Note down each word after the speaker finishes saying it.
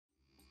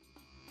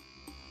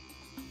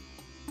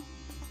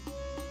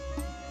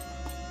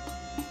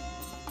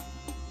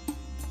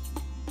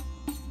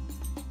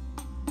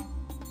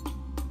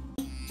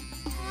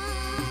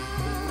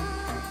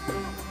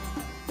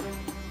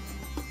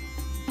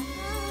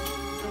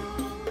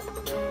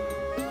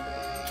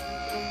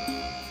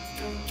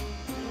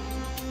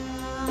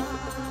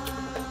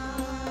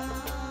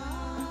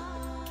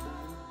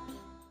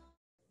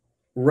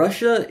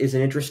Russia is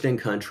an interesting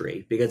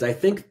country because I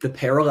think the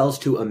parallels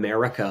to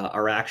America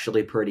are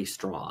actually pretty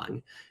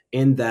strong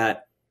in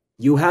that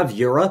you have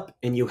Europe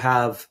and you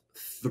have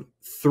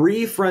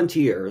three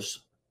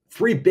frontiers,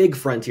 three big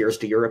frontiers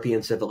to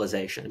European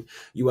civilization.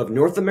 You have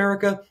North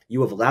America,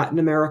 you have Latin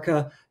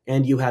America,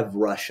 and you have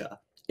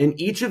Russia. And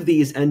each of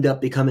these end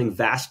up becoming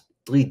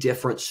vastly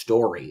different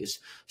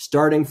stories,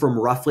 starting from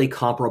roughly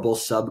comparable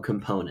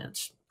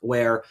subcomponents,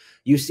 where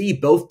you see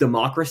both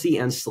democracy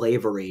and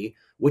slavery,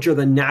 which are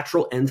the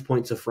natural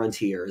endpoints of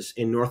frontiers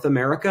in North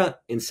America,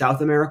 in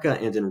South America,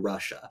 and in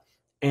Russia.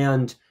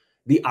 And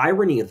the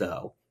irony,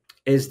 though,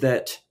 is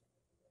that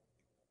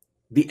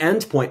the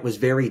endpoint was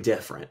very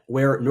different,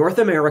 where North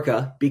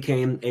America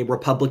became a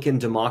Republican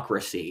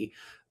democracy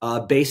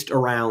based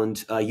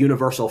around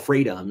universal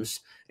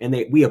freedoms, and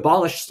we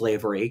abolished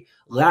slavery.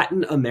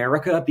 Latin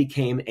America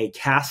became a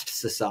caste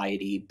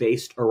society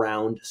based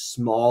around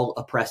small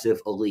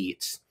oppressive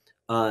elites.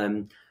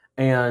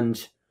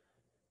 And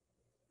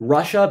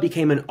Russia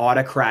became an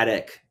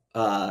autocratic,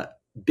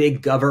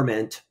 big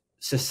government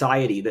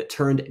society that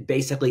turned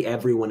basically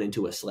everyone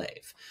into a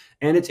slave.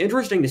 And it's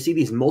interesting to see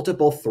these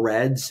multiple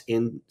threads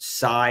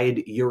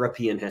inside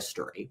European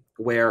history,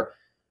 where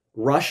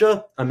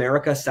Russia,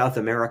 America, South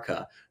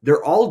America,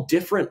 they're all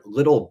different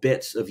little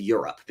bits of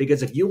Europe.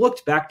 Because if you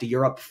looked back to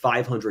Europe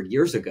 500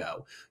 years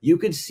ago, you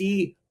could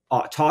see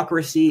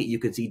autocracy, you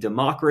could see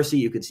democracy,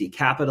 you could see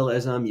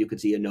capitalism, you could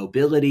see a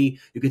nobility,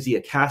 you could see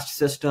a caste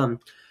system.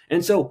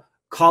 And so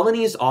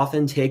colonies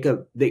often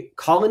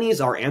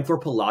colonies are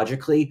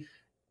anthropologically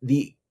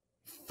the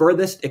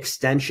furthest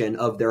extension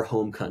of their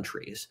home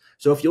countries.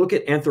 So if you look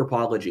at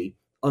anthropology,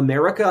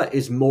 America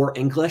is more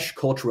English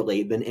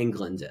culturally than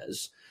England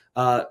is.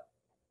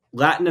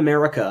 Latin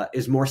America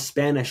is more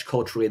Spanish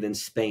culturally than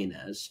Spain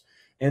is.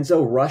 And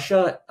so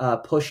Russia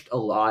pushed a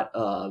lot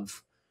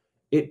of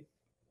it.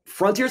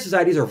 Frontier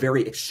societies are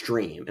very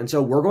extreme. And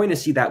so we're going to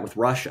see that with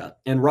Russia.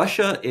 And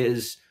Russia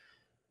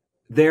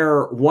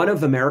they're one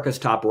of America's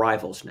top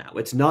rivals now.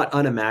 It's not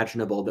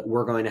unimaginable that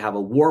we're going to have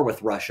a war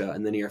with Russia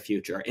in the near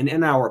future. And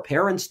in our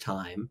parents'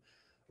 time,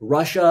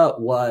 Russia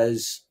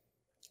was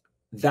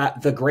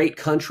the great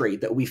country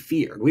that we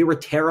feared. We were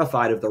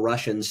terrified of the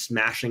Russians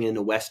smashing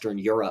into Western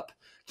Europe,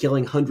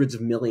 killing hundreds of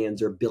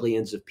millions or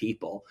billions of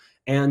people.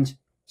 And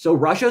so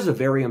Russia is a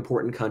very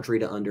important country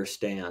to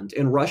understand.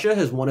 And Russia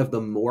has one of the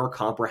more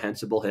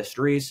comprehensible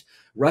histories.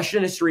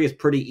 Russian history is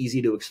pretty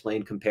easy to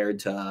explain compared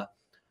to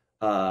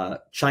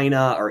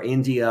China or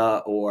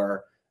India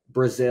or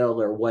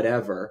Brazil or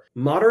whatever.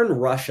 Modern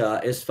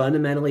Russia is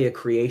fundamentally a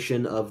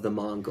creation of the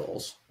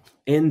Mongols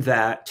in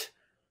that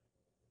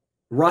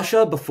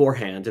Russia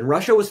beforehand, and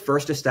Russia was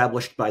first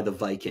established by the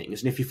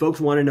Vikings. And if you folks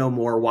want to know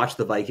more, watch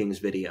the Vikings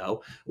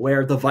video,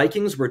 where the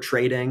Vikings were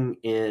trading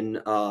in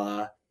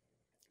the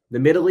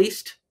Middle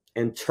East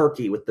and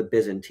Turkey with the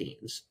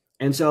Byzantines.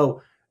 And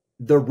so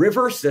the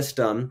river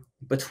system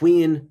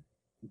between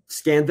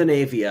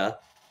Scandinavia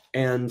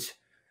and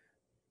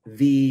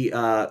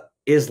the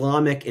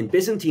Islamic and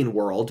Byzantine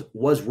world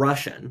was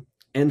Russian.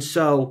 And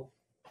so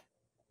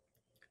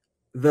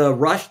the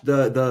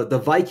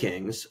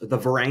Vikings, the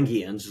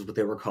Varangians is what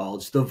they were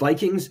called. So the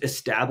Vikings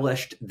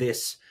established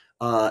this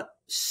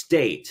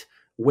state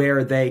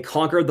where they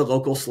conquered the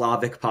local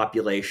Slavic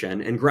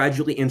population and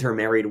gradually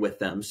intermarried with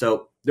them.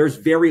 So there's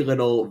very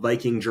little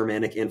Viking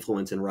Germanic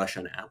influence in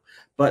Russia now.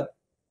 But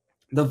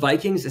the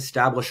Vikings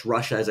established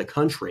Russia as a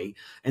country,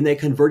 and they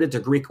converted to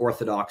Greek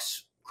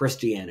Orthodox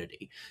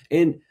Christianity.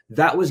 And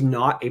that was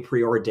not a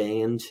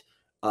preordained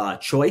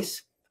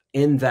choice,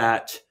 in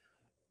that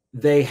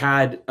they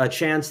had a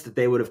chance that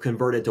they would have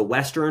converted to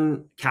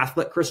Western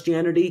Catholic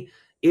Christianity,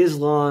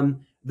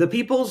 Islam. The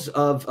peoples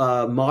of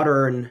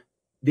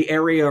the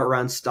area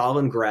around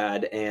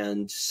Stalingrad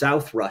and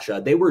South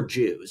Russia, they were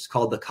Jews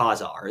called the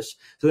Khazars.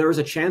 So there was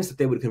a chance that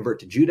they would convert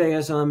to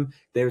Judaism.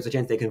 There was a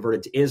chance they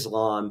converted to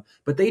Islam,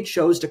 but they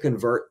chose to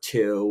convert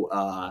to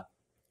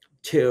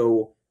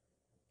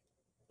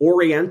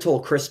Oriental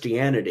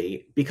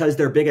Christianity because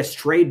their biggest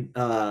trade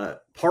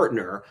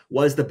partner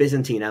was the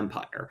Byzantine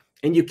Empire.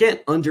 And you can't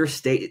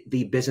understate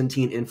the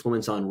Byzantine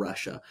influence on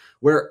Russia,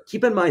 where,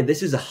 keep in mind,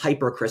 this is a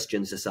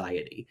hyper-Christian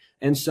society.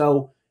 And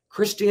so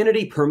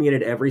Christianity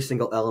permeated every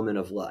single element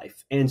of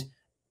life. And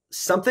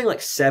something like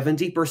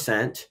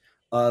 70%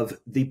 of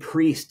the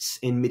priests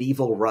in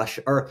medieval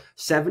Russia, or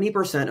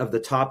 70% of the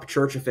top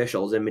church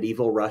officials in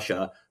medieval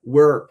Russia,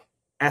 were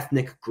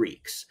ethnic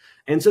Greeks.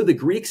 And so the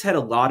Greeks had a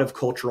lot of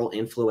cultural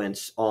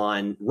influence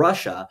on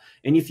Russia.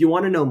 And if you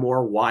want to know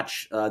more,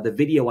 watch the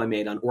video I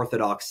made on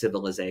Orthodox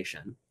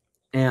civilization.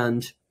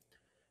 And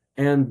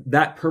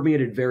that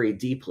permeated very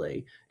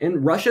deeply.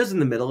 And Russia's in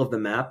the middle of the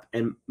map.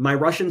 And my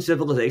Russian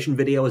civilization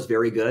video is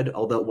very good,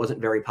 although it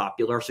wasn't very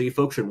popular. So you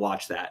folks should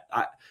watch that.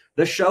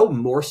 The show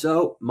more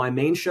so, my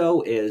main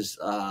show is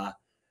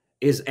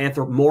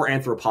more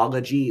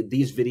anthropology.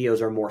 These videos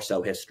are more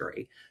so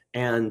history.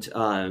 And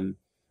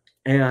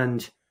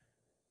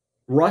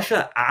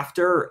Russia,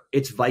 after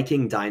its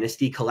Viking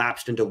dynasty,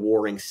 collapsed into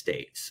warring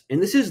states.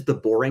 And this is the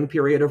boring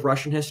period of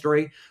Russian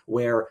history,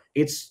 where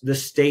it's the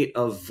state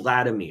of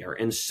Vladimir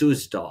and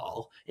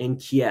Suzdal and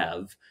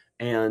Kiev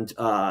and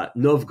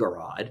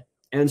Novgorod.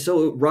 And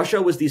so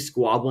Russia was these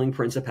squabbling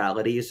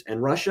principalities,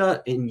 and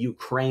Russia and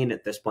Ukraine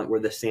at this point were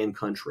the same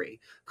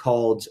country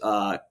called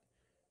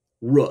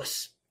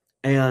Rus.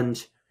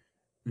 And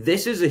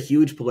this is a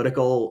huge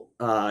political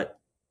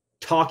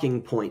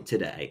talking point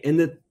today. And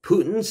that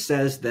Putin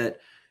says that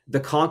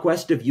the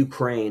conquest of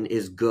Ukraine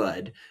is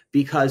good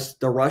because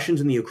the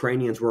Russians and the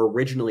Ukrainians were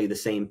originally the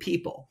same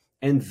people.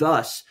 And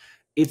thus,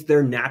 it's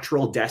their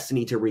natural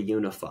destiny to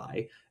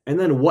reunify. And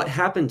then what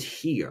happened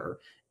here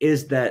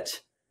is that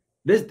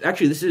this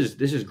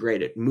is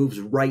great. It moves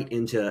right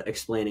into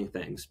explaining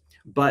things.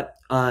 But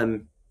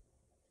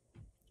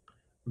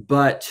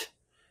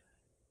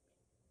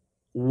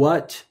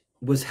what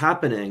was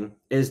happening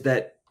is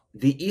that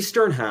the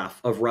eastern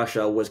half of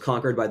Russia was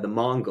conquered by the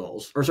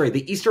Mongols,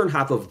 the eastern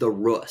half of the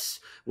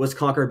Rus was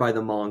conquered by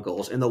the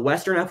Mongols, and the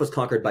western half was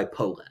conquered by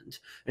Poland.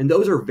 And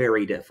those are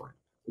very different,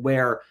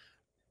 where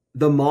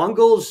the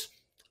Mongols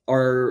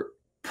are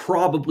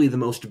probably the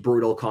most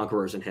brutal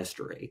conquerors in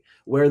history,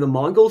 where the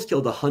Mongols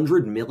killed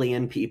 100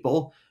 million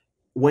people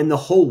when the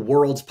whole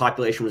world's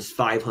population was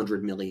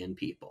 500 million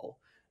people.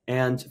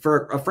 And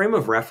for a frame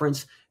of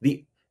reference,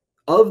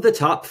 of the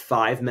top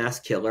 5 mass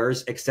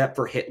killers, except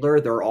for Hitler,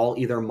 they're all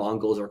either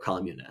Mongols or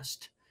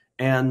communist.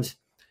 And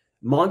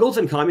Mongols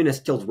and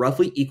communists killed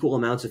roughly equal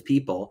amounts of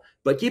people.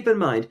 But keep in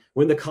mind,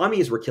 when the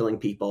commies were killing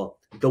people,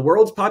 the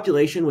world's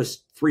population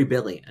was 3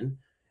 billion.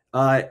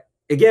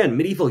 Again,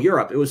 medieval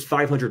Europe, it was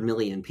 500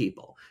 million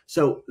people.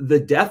 So the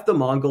death the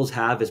Mongols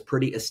have is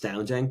pretty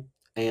astounding.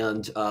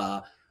 And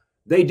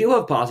they do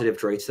have positive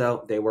traits,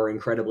 though. They were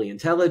incredibly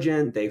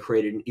intelligent. They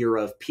created an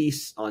era of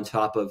peace on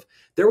top of...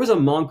 There was a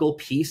Mongol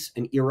peace,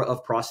 an era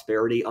of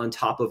prosperity on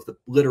top of the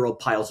literal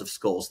piles of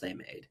skulls they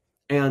made.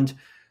 And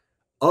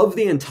of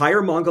the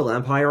entire Mongol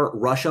Empire,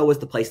 Russia was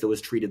the place that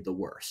was treated the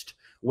worst,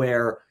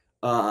 where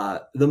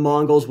the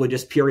Mongols would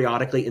just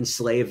periodically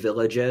enslave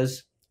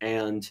villages,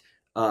 and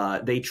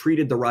they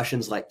treated the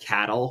Russians like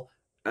cattle.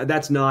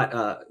 That's not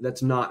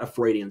a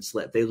Freudian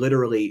slip.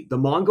 The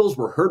Mongols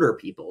were herder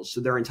peoples,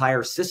 so their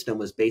entire system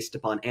was based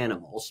upon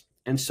animals.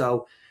 And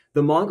so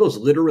the Mongols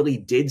literally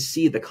did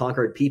see the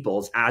conquered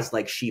peoples as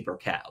like sheep or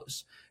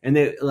cows. And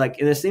they, like,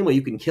 in the same way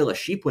you can kill a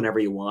sheep whenever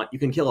you want, you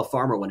can kill a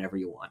farmer whenever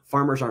you want.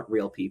 Farmers aren't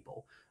real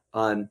people.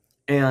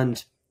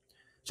 And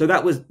so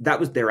that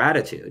was their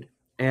attitude.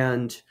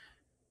 And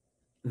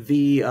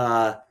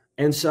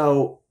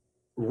so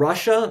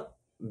Russia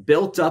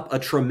built up a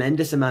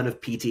tremendous amount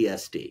of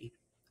PTSD.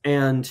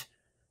 And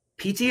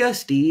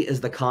PTSD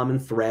is the common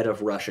thread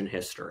of Russian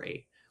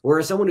history.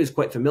 Whereas someone who's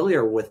quite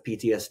familiar with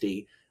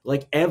PTSD,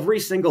 like every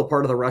single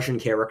part of the Russian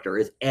character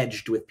is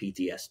edged with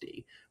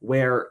PTSD.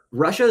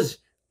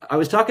 I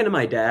was talking to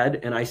my dad,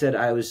 and I said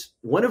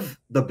one of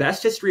the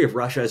best history of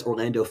Russia is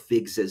Orlando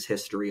Figgs's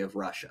History of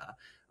Russia.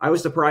 I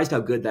was surprised how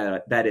good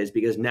that is,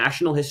 because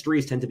national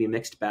histories tend to be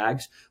mixed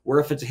bags, where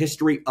if it's a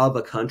history of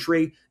a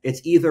country,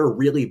 it's either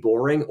really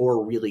boring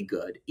or really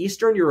good.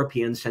 Eastern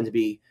Europeans tend to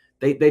be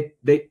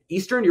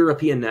Eastern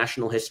European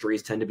national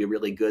histories tend to be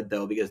really good,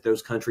 though, because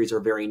those countries are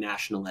very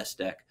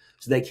nationalistic.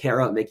 So they care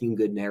about making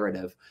good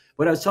narrative.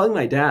 But I was telling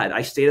my dad,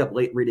 I stayed up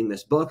late reading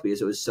this book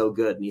because it was so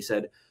good. And he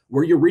said,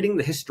 were you reading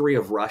the history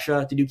of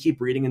Russia? Did you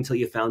keep reading until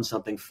you found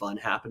something fun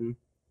happen?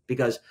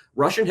 Because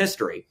Russian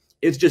history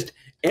is just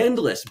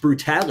endless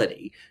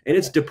brutality. And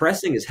it's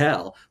depressing as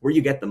hell, where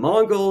you get the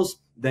Mongols,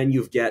 then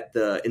you get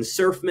the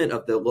encirclement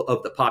of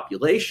the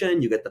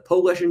population, you get the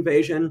Polish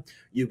invasion,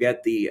 you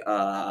get the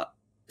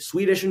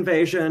Swedish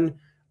invasion.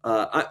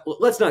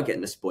 Let's not get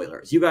into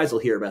spoilers. You guys will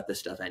hear about this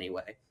stuff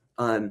anyway.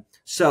 The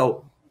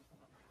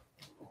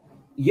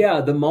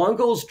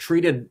Mongols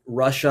treated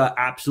Russia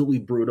absolutely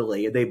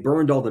brutally. They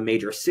burned all the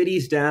major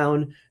cities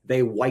down.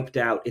 They wiped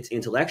out its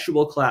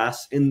intellectual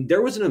class. And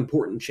there was an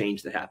important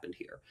change that happened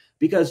here,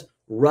 because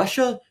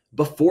Russia,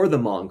 before the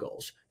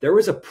Mongols, there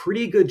was a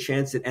pretty good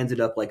chance it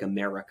ended up like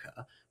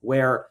America,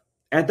 where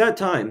at that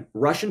time,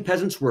 Russian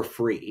peasants were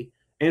free.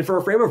 And for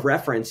a frame of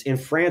reference, in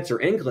France or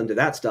England or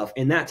that stuff,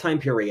 in that time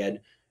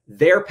period,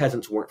 their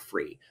peasants weren't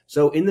free.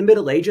 So in the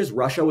Middle Ages,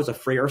 Russia was a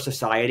freer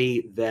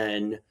society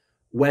than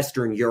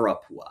Western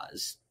Europe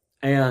was.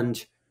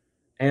 And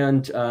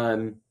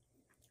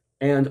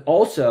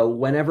also,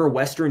 whenever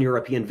Western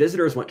European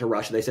visitors went to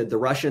Russia, they said the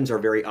Russians are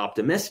very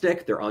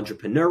optimistic, they're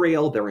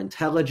entrepreneurial, they're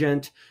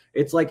intelligent.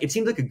 It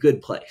seemed like a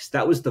good place.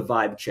 That was the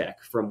vibe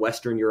check from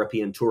Western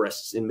European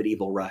tourists in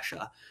medieval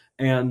Russia.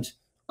 And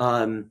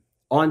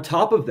on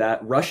top of that,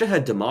 Russia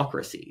had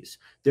democracies.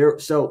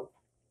 So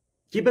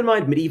keep in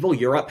mind, medieval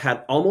Europe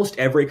had almost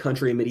every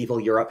country in medieval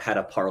Europe had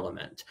a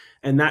parliament.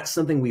 And that's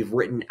something we've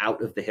written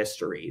out of the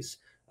histories.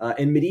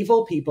 And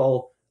medieval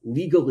people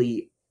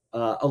legally,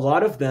 a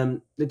lot of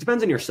them, it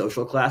depends on your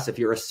social class. If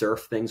you're a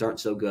serf, things aren't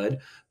so good.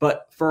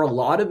 But for a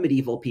lot of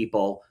medieval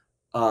people,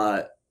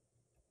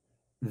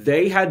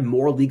 they had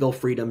more legal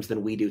freedoms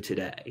than we do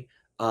today.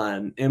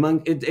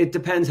 It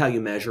depends how you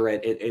measure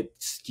it. It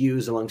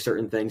skews among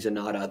certain things and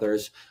not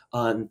others.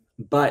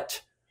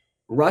 But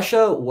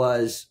Russia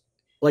was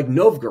like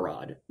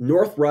Novgorod.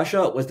 North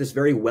Russia was this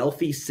very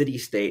wealthy city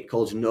state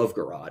called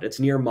Novgorod. It's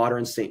near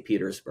modern St.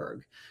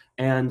 Petersburg.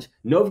 And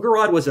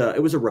Novgorod was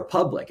a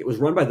republic. It was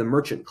run by the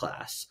merchant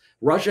class.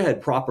 Russia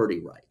had property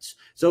rights.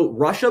 So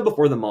Russia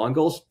before the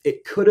Mongols,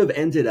 it could have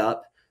ended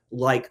up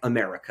like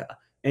America.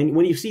 And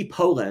when you see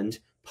Poland,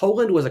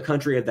 Poland was a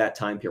country of that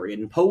time period,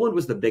 and Poland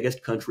was the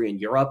biggest country in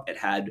Europe. It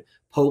had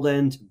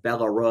Poland,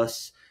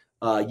 Belarus,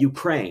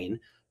 Ukraine.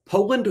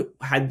 Poland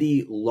had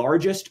the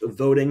largest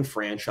voting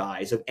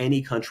franchise of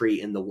any country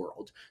in the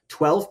world.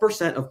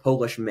 12% of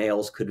Polish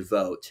males could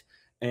vote.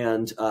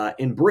 And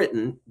in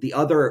Britain, the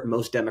other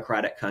most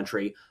democratic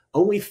country,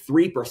 only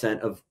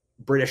 3% of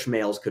British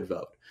males could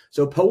vote.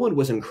 So Poland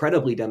was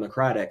incredibly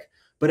democratic,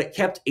 but it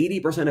kept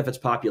 80% of its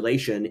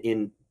population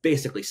in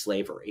basically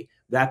slavery,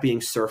 that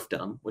being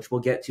serfdom, which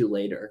we'll get to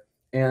later.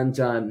 And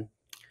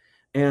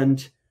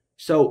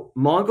so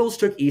Mongols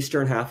took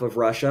eastern half of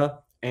Russia,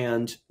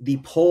 and the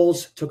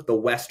Poles took the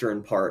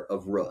western part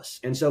of Rus.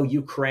 And so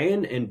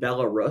Ukraine and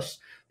Belarus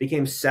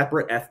became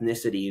separate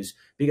ethnicities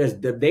because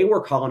they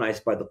were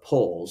colonized by the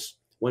Poles.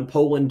 When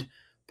Poland,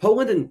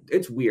 and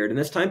it's weird, in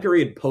this time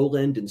period,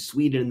 Poland and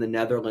Sweden and the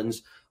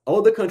Netherlands,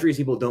 all the countries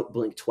people don't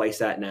blink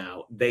twice at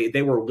now,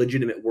 they were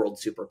legitimate world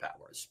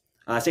superpowers.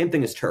 Same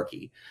thing as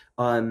Turkey.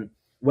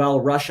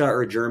 While Russia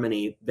or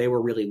Germany, they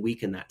were really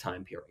weak in that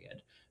time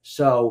period.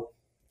 So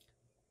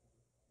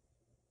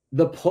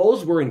the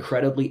Poles were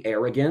incredibly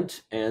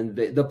arrogant, and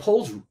the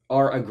Poles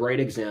are a great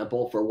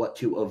example for what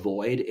to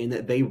avoid in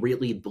that they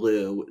really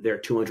blew their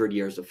 200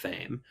 years of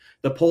fame.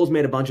 The Poles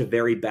made a bunch of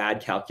very bad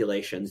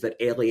calculations that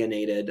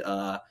alienated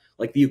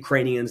like the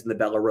Ukrainians and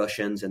the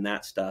Belarusians and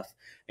that stuff.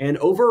 And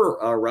over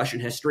Russian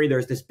history,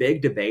 there's this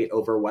big debate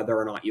over whether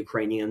or not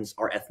Ukrainians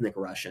are ethnic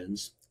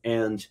Russians.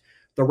 And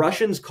the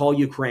Russians call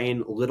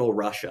Ukraine Little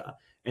Russia,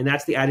 and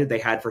that's the attitude they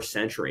had for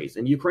centuries.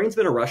 And Ukraine's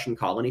been a Russian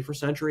colony for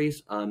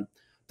centuries.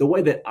 The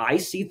way that I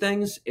see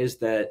things is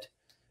that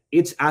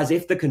it's as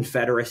if the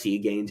Confederacy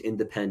gained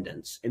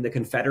independence, and the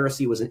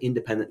Confederacy was an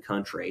independent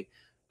country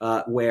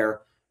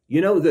where,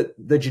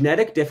 the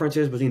genetic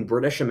differences between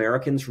British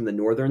Americans from the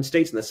northern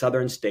states and the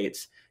southern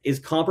states is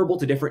comparable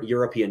to different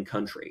European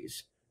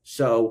countries.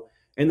 So,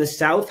 and the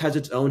South has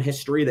its own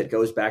history that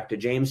goes back to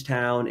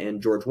Jamestown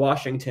and George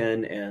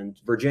Washington and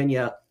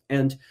Virginia.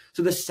 And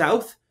so the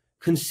South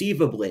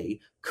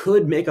conceivably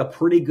could make a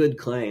pretty good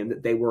claim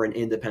that they were an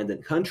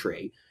independent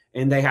country,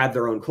 and they had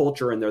their own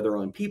culture and they're their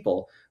own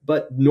people.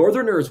 But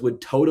Northerners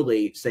would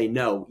totally say,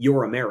 no,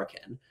 you're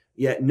American.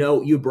 Yet,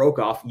 no, you broke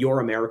off, you're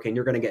American,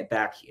 you're going to get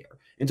back here.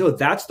 And so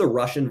that's the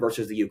Russian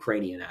versus the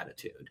Ukrainian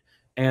attitude.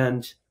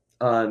 And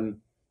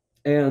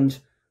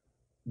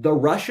the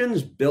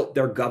Russians built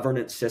their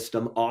governance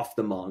system off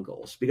the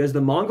Mongols because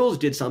the Mongols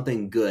did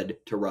something good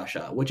to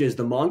Russia, which is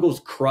the Mongols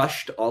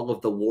crushed all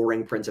of the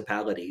warring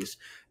principalities,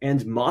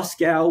 and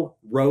Moscow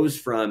rose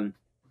from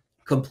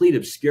complete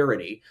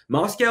obscurity.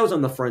 Moscow is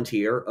on the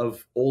frontier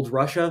of old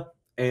Russia,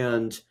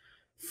 and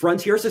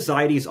frontier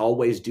societies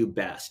always do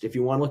best. If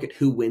you want to look at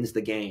who wins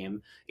the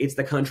game, it's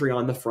the country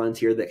on the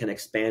frontier that can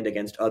expand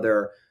against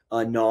other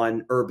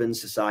non-urban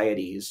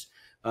societies.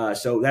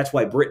 So that's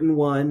why Britain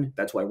won,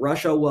 that's why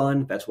Russia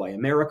won, that's why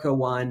America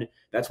won,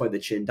 that's why the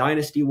Qin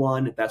dynasty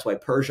won, that's why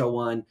Persia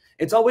won.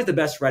 It's always the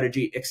best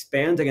strategy: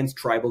 expand against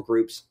tribal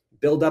groups,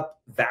 build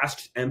up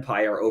vast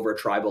empire over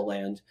tribal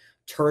land,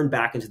 turn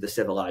back into the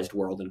civilized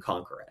world and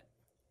conquer it.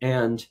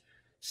 And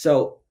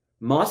so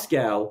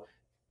Moscow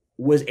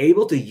was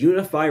able to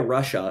unify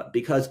Russia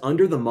because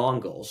under the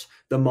Mongols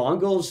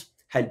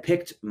had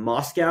picked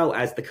Moscow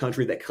as the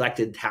country that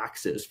collected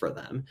taxes for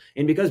them.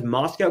 And because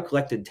Moscow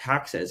collected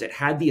taxes, it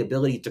had the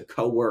ability to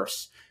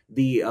coerce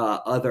the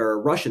other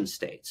Russian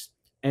states.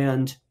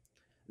 And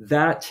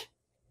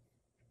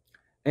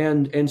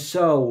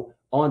so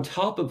on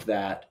top of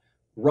that,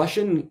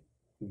 Russian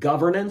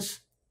governance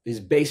is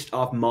based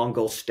off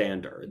Mongol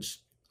standards,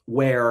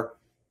 where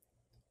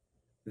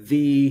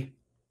the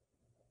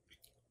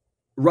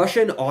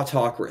Russian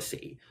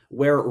autocracy,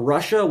 where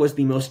Russia was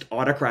the most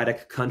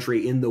autocratic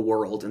country in the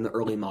world in the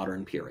early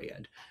modern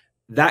period,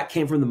 that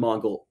came from the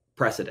Mongol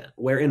precedent,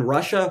 where in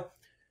Russia,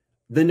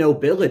 the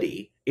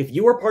nobility, if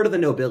you were part of the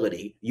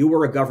nobility, you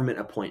were a government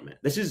appointment.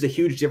 This is a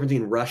huge difference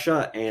in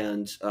Russia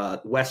and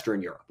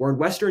Western Europe, where in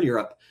Western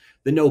Europe,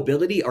 the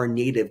nobility are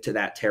native to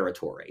that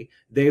territory.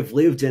 They've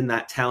lived in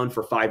that town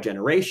for 5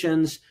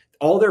 generations.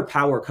 All their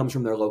power comes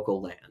from their local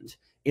land.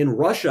 In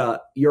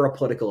Russia, you're a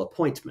political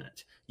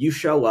appointment. You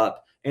show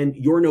up, and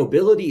your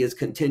nobility is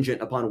contingent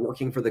upon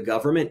working for the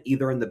government,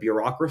 either in the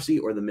bureaucracy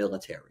or the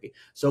military.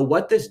 So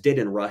what this did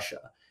in Russia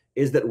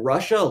is that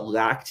Russia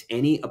lacked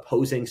any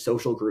opposing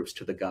social groups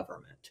to the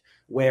government,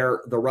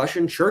 where the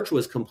Russian church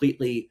was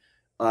completely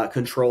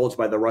controlled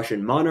by the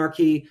Russian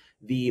monarchy.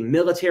 The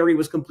military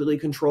was completely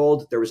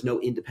controlled. There was no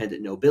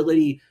independent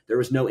nobility. There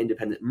was no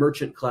independent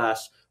merchant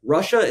class.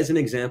 Russia is an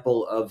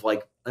example of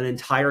like an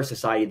entire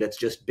society that's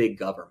just big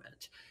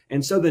government.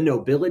 And so the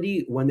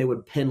nobility, when they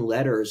would pen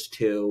letters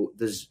to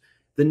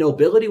the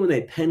nobility, when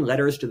they pen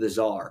letters to the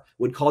Tsar,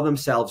 would call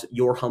themselves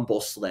your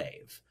humble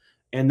slave.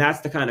 And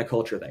that's the kind of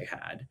culture they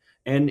had.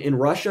 And in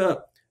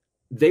Russia,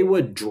 they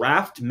would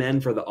draft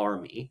men for the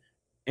army.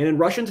 And in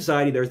Russian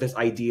society, there's this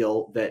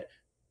ideal that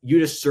you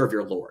just serve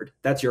your lord.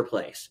 That's your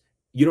place.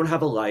 You don't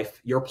have a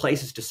life. Your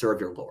place is to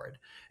serve your lord.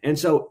 And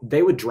so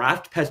they would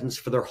draft peasants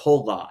for their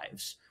whole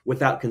lives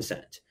without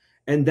consent.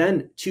 And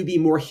then to be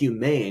more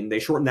humane, they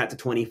shortened that to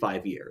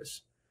 25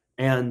 years.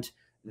 And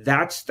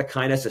that's the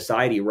kind of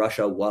society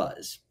Russia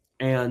was.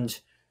 And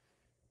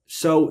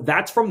so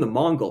that's from the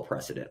Mongol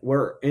precedent,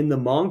 where in the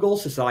Mongol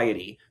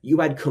society, you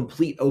had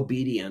complete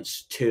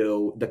obedience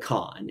to the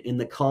Khan. And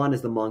the Khan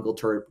is the Mongol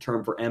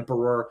term for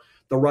emperor.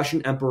 The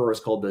Russian emperor is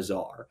called the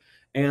Tsar.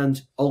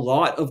 And a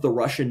lot of the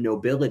Russian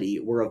nobility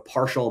were of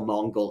partial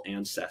Mongol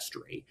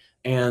ancestry.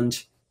 And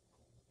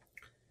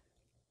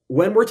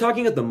when we're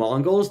talking of the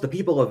Mongols, the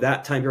people of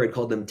that time period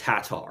called them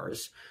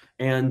Tatars.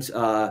 And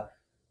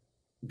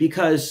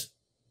because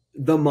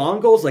the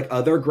Mongols, like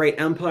other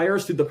great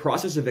empires, through the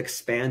process of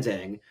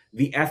expanding,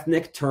 the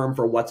ethnic term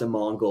for what's a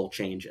Mongol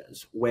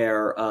changes,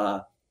 where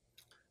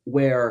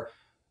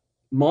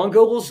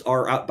Mongols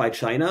are out by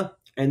China,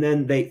 and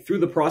then they, through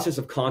the process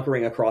of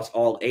conquering across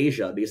all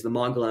Asia, because the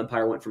Mongol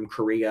Empire went from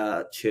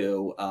Korea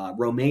to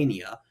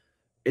Romania,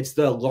 it's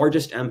the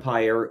largest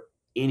empire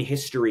in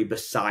history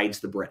besides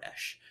the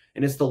British,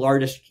 and it's the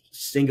largest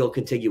single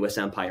contiguous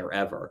empire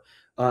ever.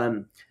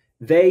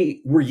 They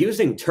were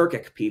using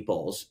Turkic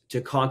peoples to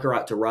conquer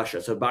out to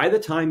Russia. So by the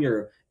time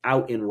you're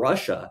out in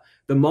Russia,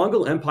 the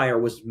Mongol Empire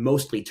was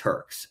mostly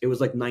Turks. It was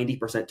like 90%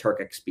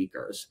 Turkic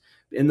speakers.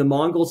 And the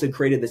Mongols had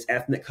created this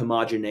ethnic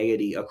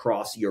homogeneity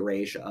across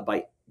Eurasia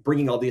by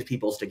bringing all these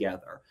peoples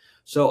together.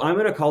 So I'm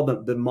going to call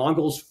them, the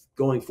Mongols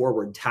going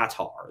forward,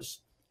 Tatars.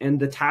 And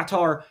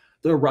the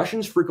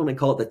Russians frequently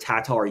call it the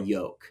Tatar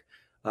yoke.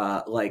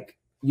 The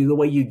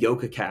way you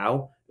yoke a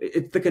cow.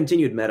 It's the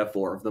continued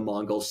metaphor of the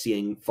Mongols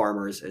seeing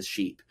farmers as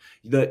sheep.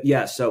 The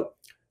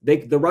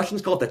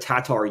Russians call it the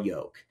Tatar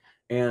yoke.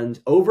 And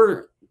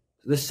over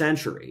the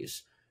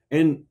centuries,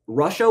 and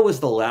Russia was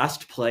the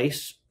last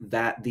place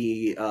that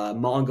the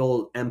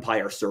Mongol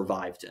Empire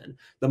survived in.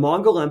 The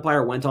Mongol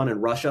Empire went on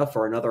in Russia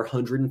for another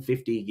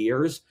 150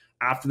 years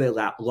after they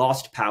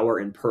lost power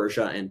in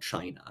Persia and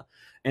China.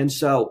 And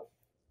so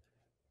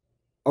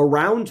in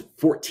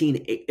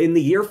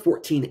the year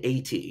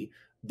 1480,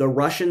 the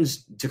Russians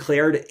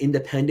declared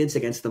independence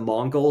against the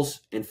Mongols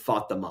and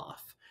fought them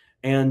off.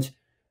 And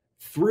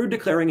through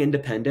declaring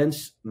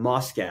independence,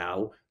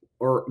 Moscow,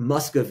 or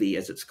Muscovy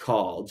as it's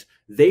called,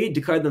 they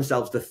declared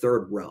themselves the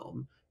Third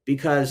Rome,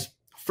 because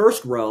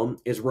first Rome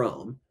is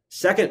Rome,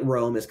 second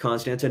Rome is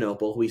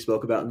Constantinople, who we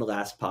spoke about in the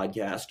last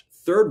podcast,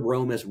 third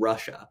Rome is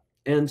Russia.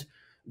 And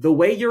the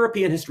way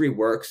European history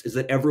works is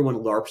that everyone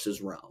LARPs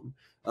as Rome.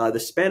 The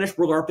Spanish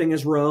were LARPing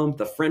as Rome,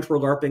 the French were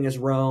LARPing as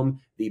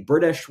Rome, the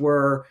British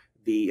were,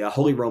 the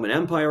Holy Roman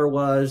Empire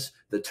was,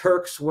 the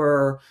Turks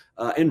were,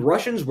 and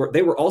Russians were,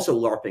 they were also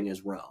LARPing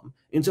as Rome.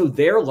 And so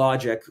their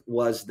logic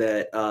was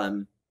that,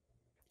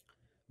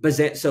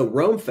 so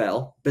Rome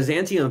fell,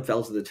 Byzantium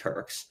fell to the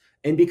Turks,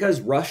 and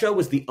because Russia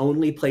was the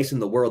only place in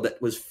the world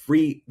that was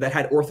free, that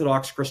had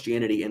Orthodox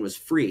Christianity and was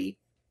free,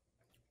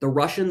 the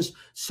Russians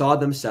saw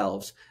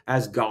themselves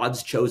as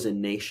God's chosen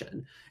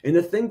nation. And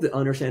the thing to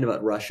understand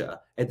about Russia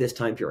at this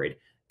time period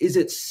is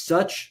it's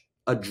such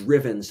a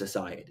driven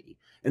society.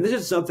 And this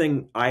is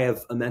something I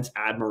have immense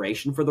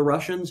admiration for the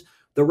Russians.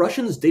 The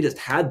Russians, they just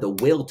had the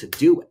will to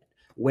do it,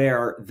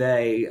 where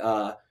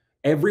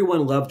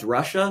everyone loved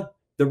Russia.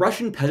 The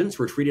Russian peasants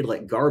were treated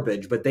like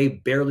garbage, but they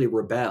barely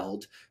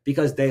rebelled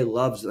because they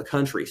loved the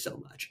country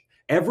so much.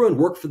 Everyone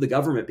worked for the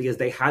government because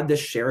they had this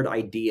shared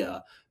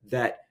idea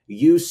that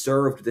you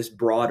served this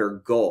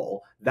broader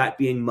goal, that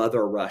being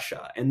Mother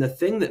Russia. And the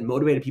thing that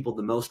motivated people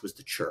the most was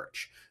the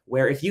church,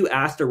 where if you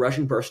asked a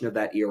Russian person of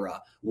that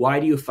era,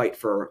 why do you fight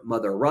for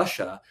Mother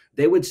Russia?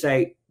 They would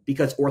say,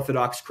 because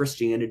Orthodox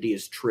Christianity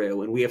is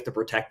true and we have to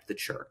protect the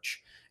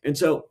church. And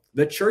so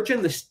the church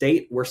and the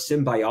state were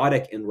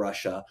symbiotic in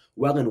Russia,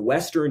 while in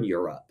Western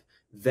Europe,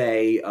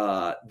 they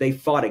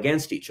fought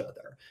against each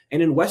other.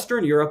 And in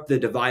Western Europe, the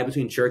divide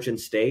between church and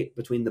state,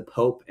 between the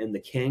Pope and the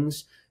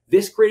kings,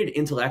 this created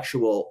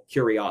intellectual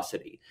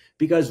curiosity,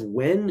 because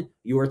when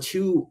your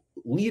two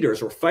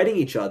leaders were fighting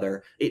each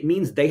other, it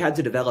means they had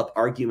to develop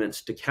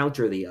arguments to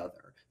counter the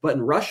other. But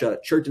in Russia,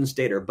 church and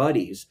state are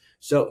buddies,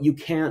 so you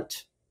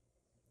cannot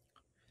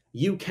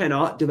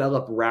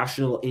develop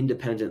rational,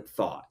 independent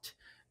thought.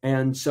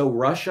 And so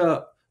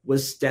Russia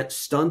was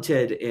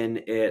stunted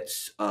in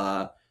its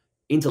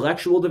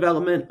intellectual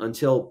development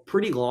until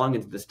pretty long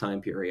into this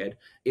time period.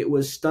 It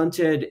was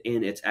stunted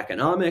in its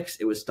economics.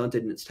 It was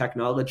stunted in its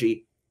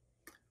technology.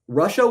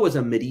 Russia was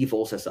a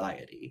medieval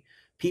society.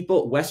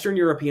 Western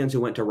Europeans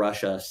who went to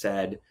Russia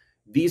said,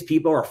 these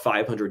people are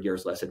 500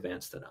 years less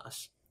advanced than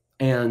us.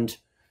 And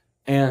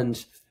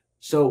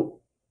so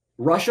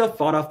Russia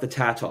fought off the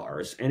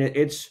Tatars, and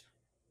it's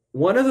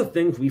one of the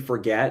things we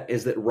forget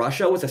is that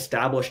Russia was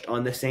established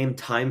on the same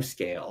time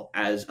scale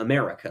as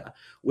America,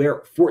 where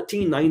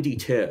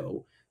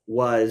 1492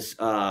 was,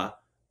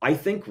 I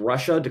think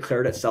Russia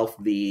declared itself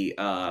the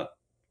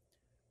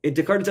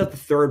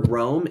third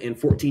Rome in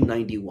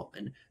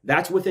 1491.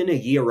 That's within a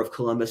year of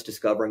Columbus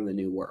discovering the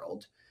New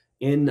World.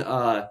 In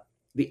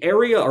the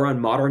area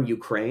around modern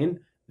Ukraine,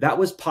 that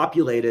was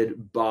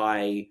populated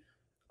by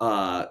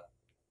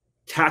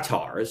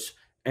Tatars,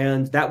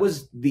 and that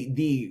was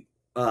the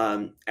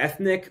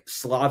ethnic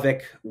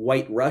Slavic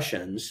White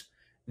Russians.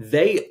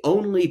 They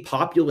only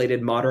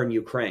populated modern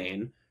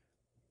Ukraine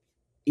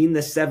in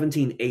the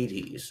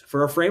 1780s.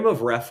 For a frame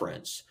of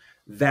reference,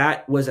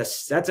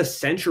 that's a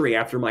century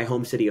after my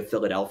home city of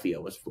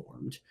Philadelphia was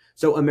formed.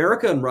 So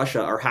America and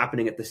Russia are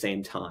happening at the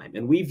same time,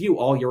 and we view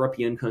all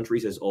European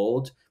countries as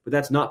old, but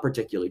that's not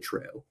particularly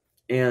true.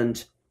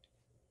 And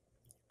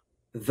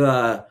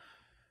the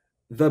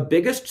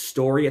biggest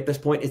story at this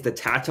point is the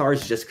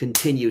Tatars just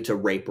continue to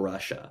rape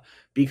Russia,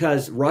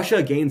 because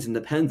Russia gains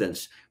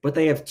independence, but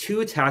they have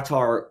two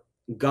Tatar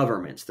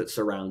governments that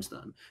surrounds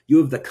them. You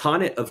have the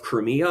Khanate of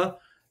Crimea,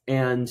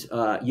 and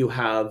you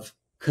have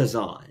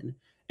Kazan.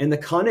 And the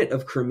Khanate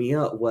of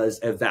Crimea was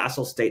a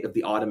vassal state of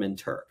the Ottoman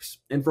Turks.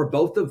 And for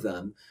both of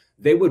them,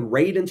 they would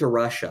raid into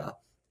Russia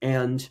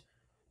and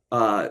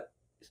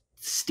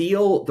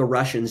steal the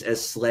Russians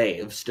as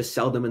slaves to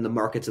sell them in the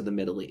markets of the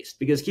Middle East.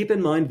 Because keep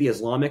in mind, the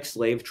Islamic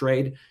slave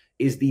trade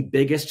is the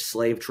biggest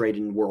slave trade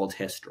in world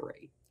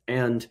history.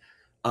 And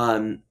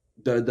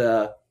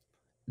the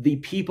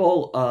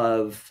people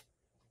of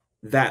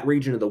that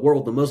region of the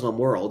world, the Muslim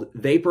world,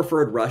 they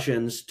preferred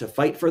Russians to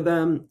fight for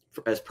them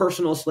as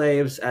personal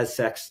slaves, as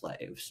sex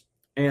slaves.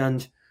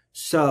 And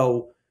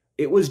so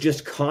it was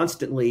just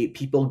constantly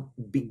people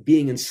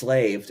being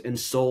enslaved and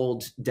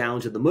sold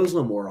down to the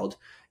Muslim world.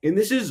 And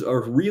this is a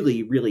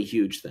really, really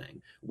huge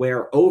thing,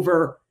 where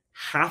over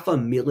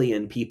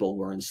 500,000 people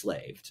were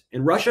enslaved.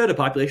 And Russia had a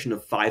population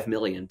of 5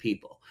 million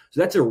people.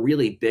 So that's a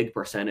really big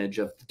percentage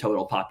of the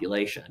total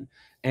population.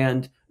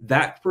 And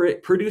that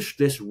produced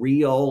this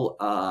real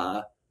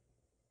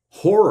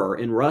horror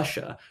in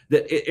Russia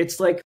that it's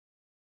like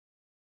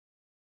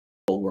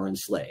people were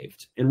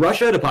enslaved. And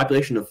Russia had a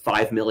population of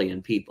 5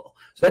 million people.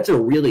 So that's a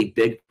really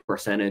big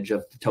percentage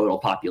of the total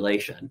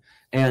population.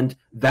 And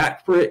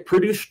that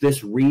produced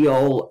this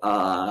real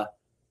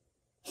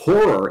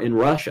horror in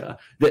Russia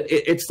that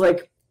it's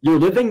like you're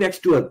living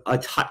next to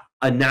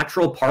a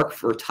natural park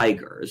for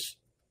tigers,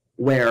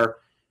 where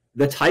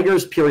the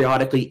tigers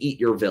periodically eat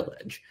your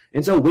village.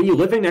 And so when you're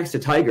living next to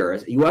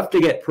tigers, you have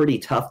to get pretty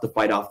tough to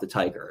fight off the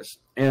tigers.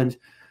 And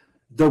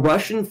the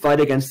Russian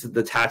fight against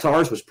the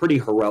Tatars was pretty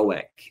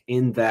heroic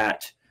in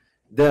that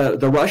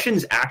the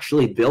Russians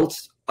actually built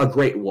a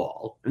Great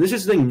Wall. And this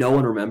is the thing no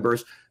one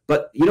remembers,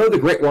 but you know the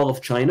Great Wall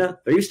of China?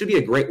 There used to be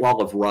a Great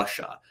Wall of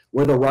Russia,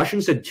 where the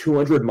Russians had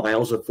 200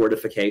 miles of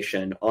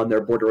fortification on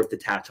their border with the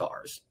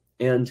Tatars.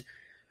 And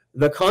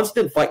the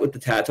constant fight with the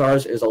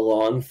Tatars is a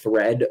long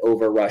thread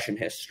over Russian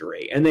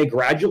history, and they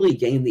gradually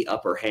gain the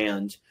upper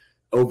hand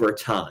over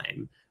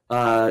time.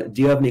 Do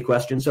you have any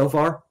questions so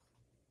far?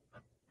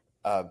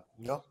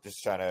 No,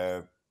 just trying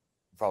to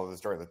follow the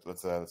story.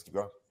 Let's keep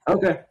going.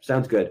 Okay,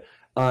 sounds good.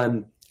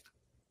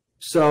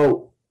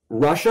 So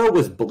Russia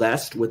was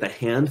blessed with a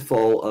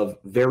handful of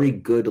very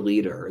good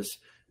leaders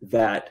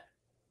that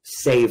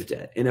saved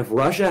it. And if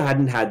Russia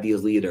hadn't had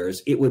these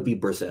leaders, it would be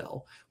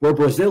Brazil, where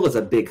Brazil is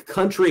a big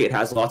country. It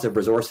has lots of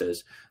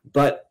resources,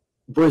 but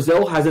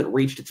Brazil hasn't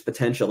reached its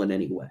potential in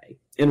any way.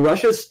 And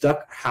Russia's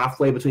stuck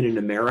halfway between an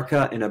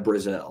America and a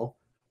Brazil.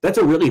 That's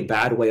a really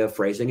bad way of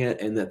phrasing it,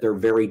 and that they're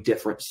very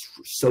different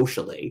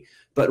socially.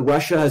 But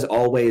Russia has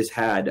always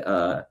had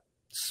a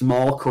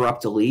small,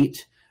 corrupt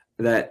elite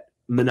that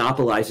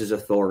monopolizes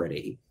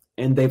authority.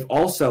 And they've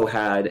also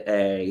had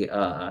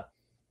a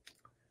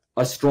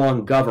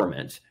strong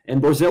government,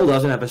 and Brazil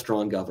doesn't have a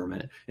strong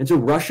government. And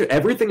so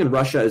everything in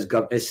Russia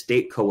is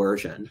state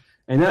coercion,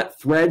 and that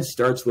thread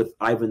starts with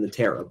Ivan the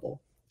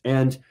Terrible.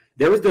 And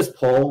there was this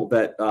poll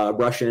that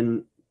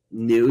Russian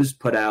news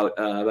put out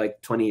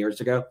like 20 years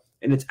ago,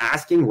 and it's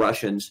asking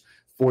Russians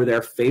for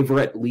their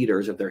favorite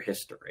leaders of their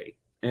history.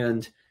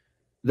 And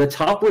the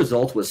top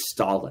result was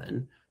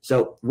Stalin.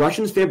 So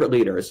Russians' favorite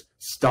leaders: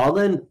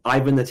 Stalin,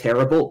 Ivan the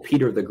Terrible,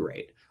 Peter the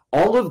Great.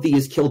 All of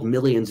these killed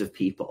millions of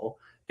people.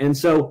 And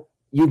so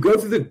you go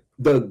through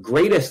the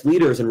greatest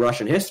leaders in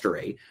Russian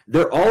history,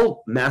 they're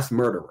all mass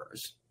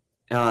murderers.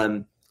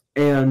 And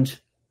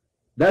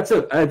that's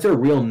a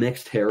real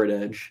mixed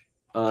heritage.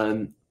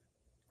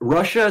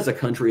 Russia as a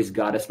country has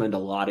got to spend a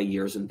lot of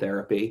years in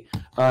therapy.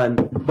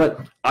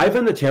 But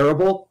Ivan the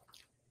Terrible,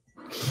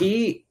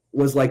 he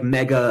was like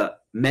mega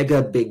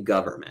big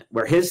government,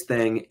 where his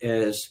thing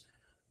is,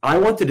 I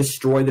want to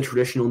destroy the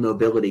traditional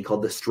nobility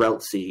called the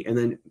Streltsy and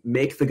then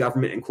make the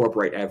government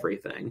incorporate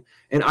everything.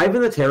 And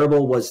Ivan the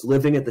Terrible was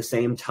living at the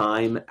same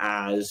time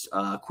as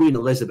Queen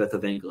Elizabeth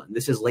of England.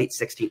 This is late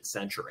 16th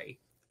century.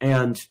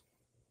 And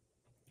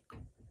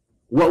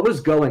what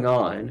was going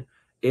on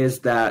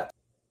is that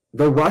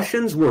the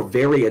Russians were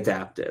very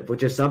adaptive,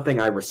 which is something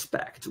I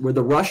respect. Where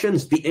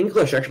the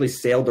English actually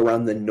sailed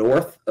around the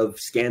north of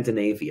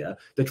Scandinavia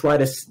to try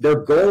to, their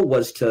goal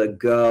was to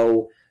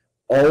go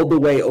all the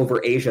way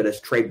over Asia to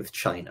trade with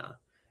China.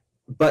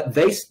 But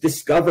they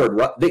discovered,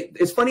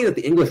 it's funny that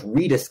the English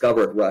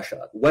rediscovered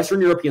Russia.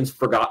 Western Europeans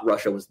forgot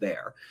Russia was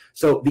there.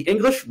 So the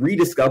English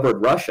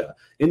rediscovered Russia.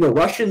 And the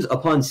Russians,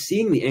 upon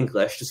seeing the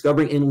English,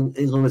 discovering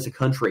England as a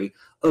country,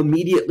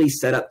 immediately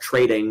set up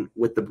trading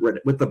with the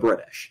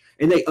British.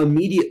 And they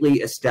immediately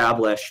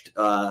established,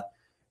 they're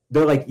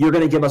like, you're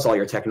going to give us all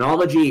your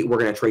technology. We're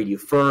going to trade you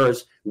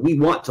furs. We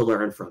want to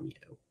learn from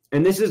you.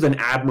 And this is an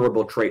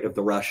admirable trait of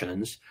the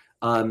Russians.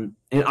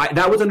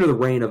 That was under the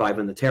reign of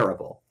Ivan the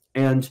Terrible.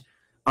 And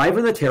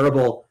Ivan the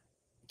Terrible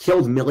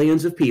killed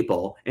millions of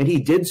people, and he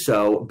did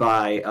so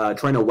by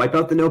trying to wipe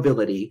out the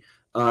nobility,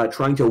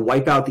 trying to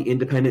wipe out the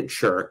independent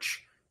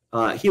church.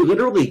 He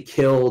literally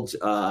killed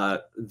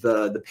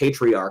the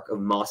patriarch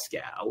of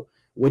Moscow,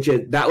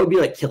 that would be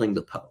like killing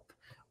the Pope.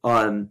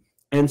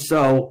 And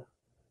so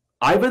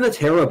Ivan the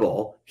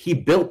Terrible, he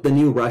built the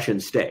new Russian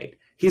state.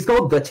 He's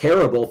called the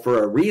Terrible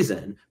for a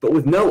reason, but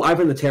with no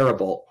Ivan the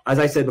Terrible, as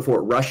I said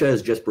before, Russia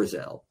is just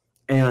Brazil.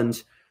 And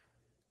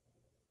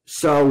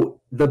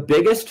so the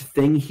biggest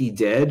thing he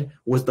did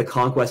was the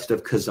conquest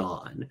of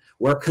Kazan,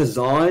 where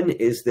Kazan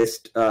is this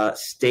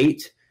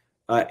state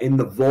in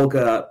the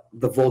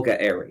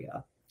Volga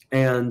area.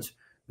 And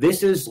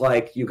this is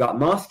like, you got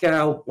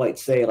Moscow,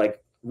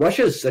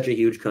 Russia is such a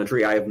huge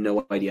country, I have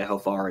no idea how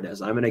far it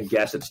is. I'm going to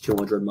guess it's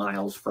 200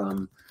 miles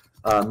from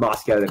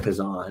Moscow to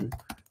Kazan,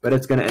 but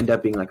it's going to end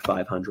up being like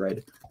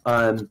 500.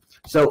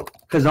 So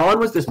Kazan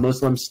was this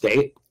Muslim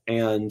state,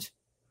 and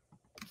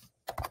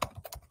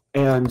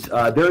I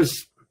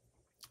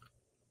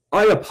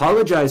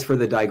apologize for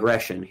the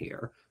digression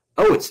here.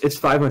 Oh, it's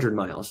 500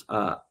 miles.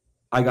 I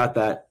got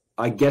that.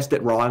 I guessed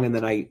it wrong, and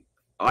then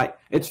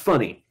it's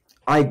funny.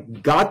 I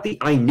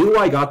knew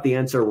I got the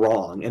answer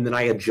wrong, and then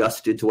I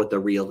adjusted to what the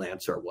real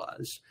answer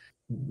was.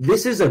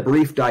 This is a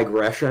brief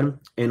digression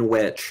in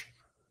which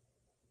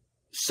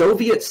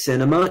Soviet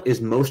cinema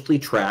is mostly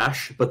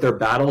trash, but their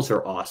battles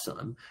are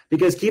awesome.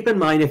 Because keep in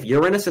mind, if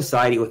you're in a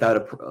society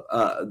without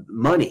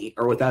money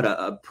or without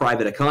a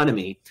private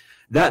economy,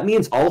 that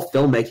means all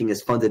filmmaking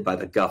is funded by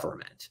the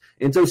government.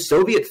 And so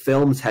Soviet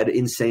films had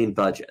insane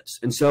budgets.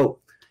 And so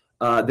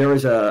there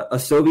was a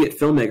Soviet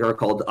filmmaker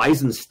called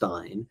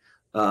Eisenstein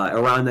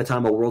around the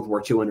time of World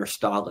War II under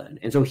Stalin.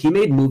 And so he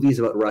made movies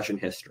about Russian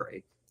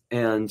history.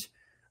 And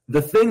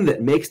the thing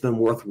that makes them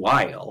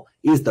worthwhile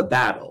is the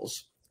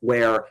battles.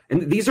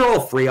 And these are all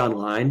free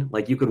online.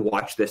 Like, you could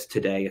watch this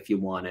today if you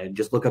wanted.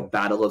 Just look up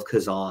Battle of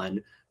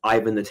Kazan,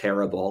 Ivan the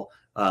Terrible,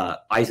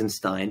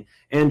 Eisenstein.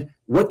 And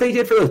what they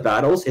did for those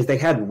battles is they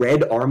had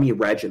Red Army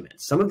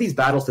regiments. Some of these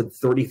battles had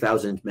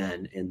 30,000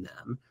 men in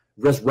them.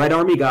 Just Red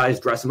Army guys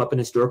dress them up in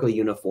historical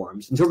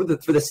uniforms. And so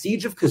for the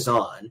siege of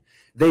Kazan,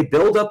 they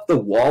build up the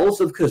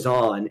walls of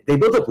Kazan. They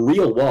build up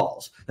real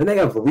walls. And they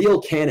have real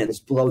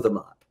cannons blow them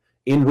up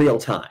in real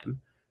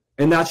time.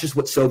 And that's just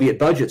what Soviet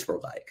budgets were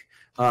like.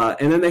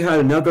 And then they had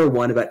another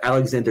one about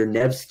Alexander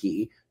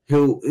Nevsky,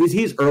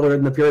 he's earlier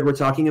in the period we're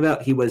talking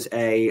about. He was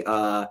he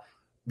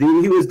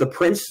was the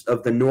prince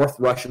of the North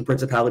Russian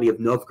Principality of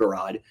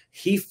Novgorod.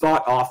 He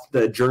fought off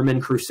the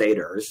German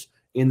Crusaders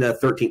in the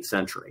 13th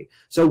century.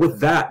 So with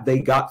that, they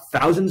got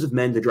thousands of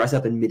men to dress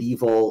up in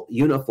medieval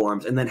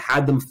uniforms and then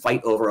had them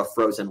fight over a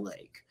frozen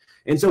lake.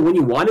 And so when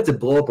you wanted to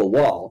blow up a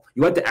wall,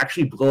 you had to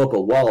actually blow up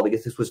a wall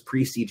because this was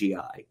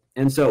pre-CGI.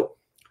 And so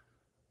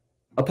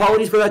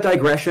apologies for that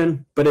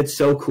digression, but it's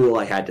so cool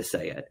I had to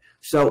say it.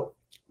 So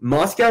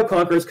Moscow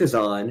conquers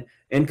Kazan,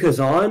 and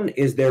Kazan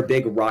is their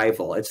big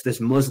rival. It's this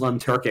Muslim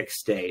Turkic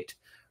state.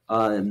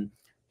 So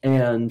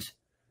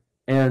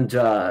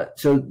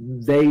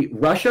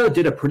Russia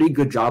did a pretty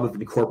good job of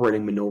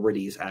incorporating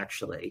minorities,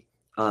 actually.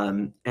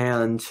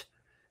 And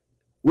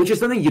which is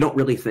something you don't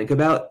really think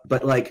about,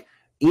 but like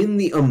in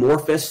the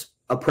amorphous,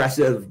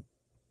 oppressive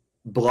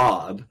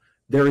blob,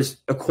 there's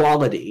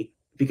equality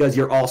because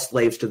you're all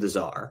slaves to the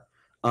Tsar.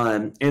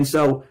 And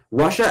so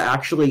Russia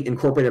actually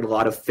incorporated a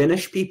lot of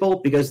Finnish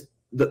people because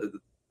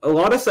a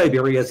lot of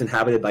Siberia is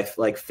inhabited by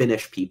like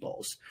Finnish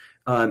peoples.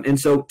 And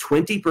so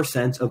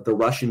 20% of the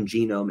Russian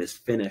genome is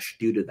Finnish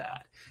due to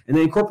that. And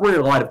they incorporated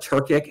a lot of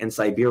Turkic and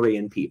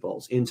Siberian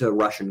peoples into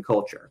Russian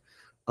culture.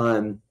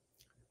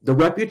 The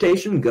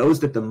reputation goes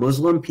that the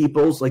Muslim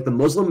peoples, like the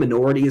Muslim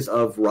minorities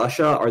of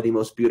Russia, are the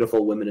most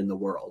beautiful women in the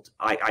world.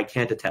 I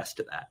can't attest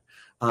to that.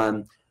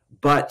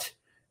 But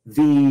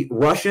the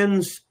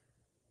Russians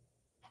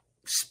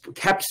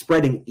kept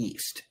spreading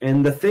east.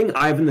 And the thing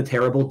Ivan the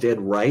Terrible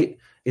did right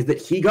is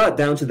that he got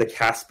down to the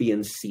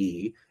Caspian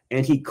Sea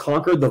and he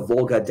conquered the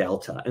Volga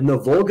Delta. And the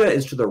Volga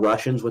is to the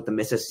Russians what the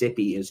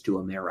Mississippi is to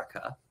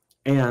America.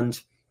 And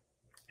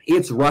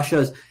it's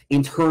Russia's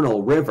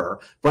internal river,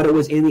 but it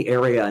was in the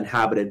area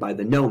inhabited by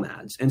the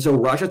nomads. And so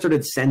Russia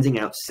started sending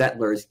out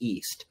settlers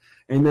east.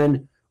 And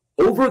then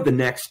over the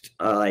next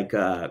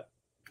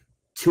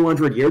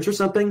 200 years or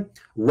something,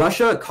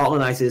 Russia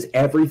colonizes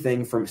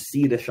everything from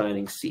sea to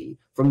shining sea,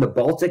 from the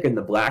Baltic and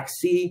the Black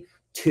Sea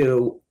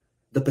to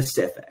the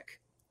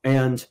Pacific.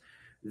 And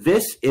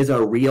this is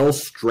a real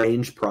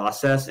strange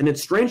process. And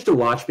it's strange to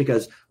watch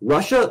because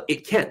Russia,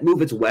 it can't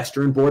move its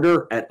western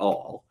border at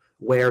all,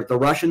 where the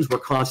Russians were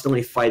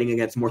constantly fighting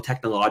against more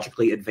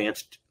technologically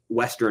advanced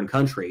Western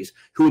countries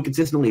who would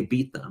consistently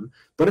beat them.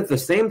 But at the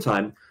same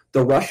time,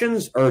 the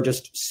Russians are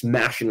just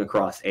smashing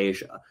across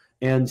Asia.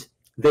 And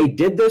they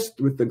did this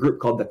with the group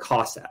called the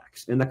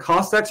Cossacks. And the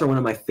Cossacks are one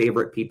of my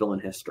favorite people in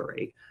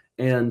history.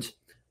 And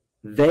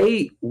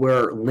they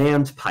were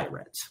land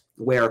pirates,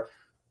 where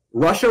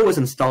Russia was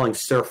installing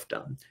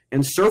serfdom.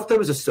 And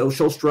serfdom is a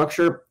social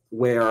structure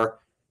where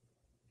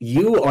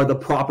you are the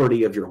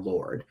property of your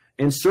lord.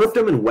 And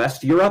serfdom in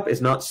West Europe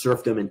is not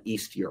serfdom in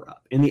East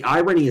Europe. And the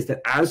irony is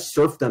that as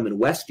serfdom in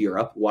West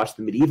Europe, watch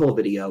the medieval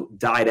video,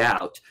 died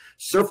out,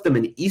 serfdom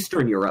in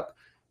Eastern Europe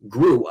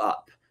grew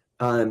up.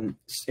 And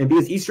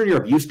because Eastern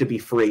Europe used to be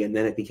free and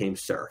then it became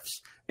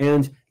serfs.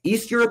 And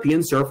East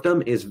European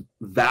serfdom is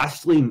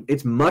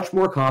it's much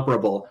more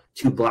comparable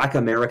to Black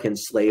American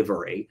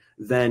slavery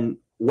than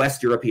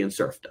West European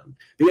serfdom.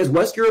 Because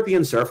West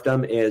European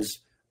serfdom is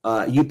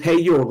you pay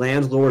your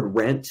landlord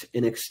rent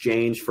in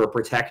exchange for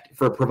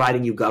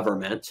providing you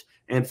government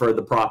and for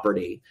the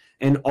property.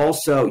 And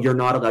also you're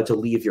not allowed to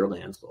leave your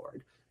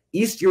landlord.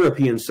 East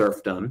European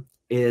serfdom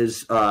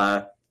is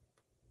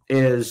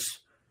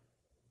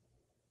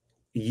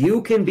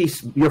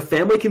your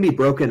family can be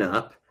broken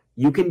up,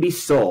 you can be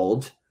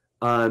sold,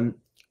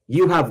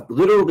 you have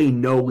literally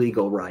no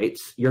legal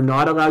rights, you're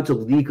not allowed to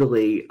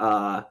legally,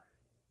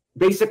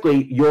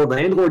 basically your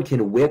landlord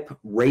can whip,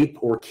 rape,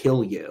 or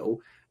kill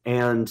you,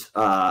 and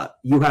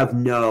you have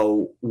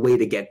no way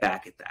to get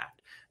back at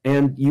that.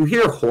 And you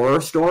hear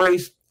horror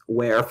stories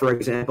where, for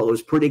example, it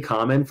was pretty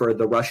common for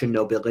the Russian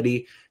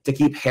nobility to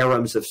keep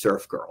harems of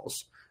serf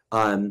girls,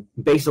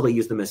 basically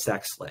use them as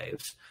sex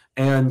slaves.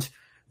 And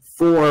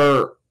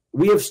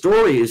we have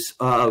stories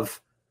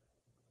of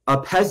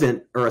a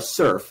peasant or a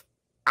serf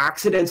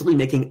accidentally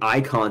making eye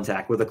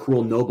contact with a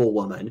cruel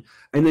noblewoman,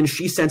 and then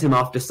she sent him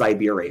off to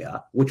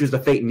Siberia, which was a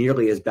fate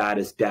nearly as bad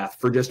as death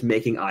for just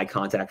making eye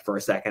contact for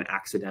a second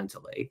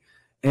accidentally.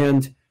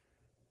 And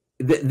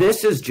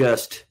this is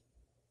just,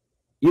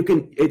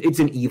 it's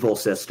an evil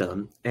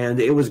system,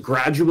 and it was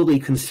gradually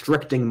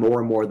constricting more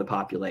and more of the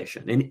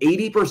population. And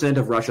 80%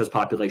 of Russia's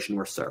population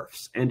were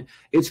serfs. And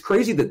it's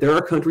crazy that there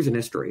are countries in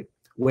history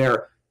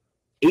where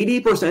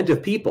 80%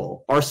 of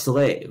people are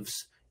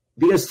slaves,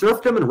 because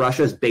serfdom in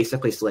Russia is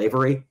basically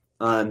slavery,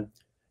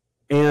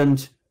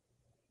 and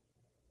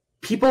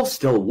people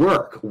still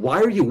work.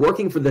 Why are you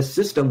working for this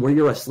system where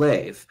you're a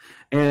slave?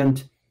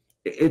 And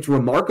it's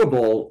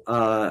remarkable.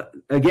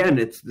 Again,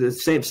 it's the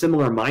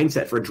similar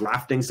mindset for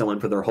drafting someone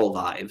for their whole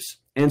lives.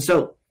 And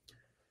so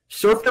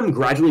serfdom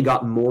gradually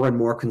got more and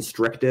more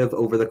constrictive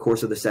over the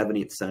course of the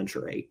 17th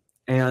century.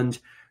 And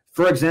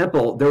for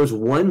example, there was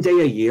one day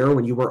a year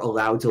when you were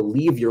allowed to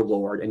leave your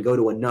lord and go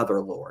to another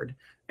lord.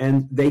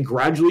 And they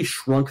gradually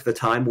shrunk the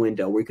time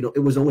window where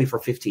it was only for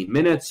 15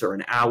 minutes or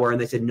an hour. And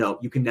they said, no,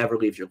 you can never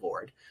leave your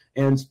lord.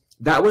 And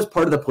that was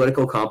part of the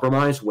political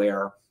compromise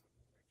where,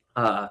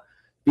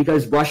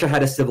 because Russia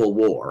had a civil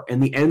war,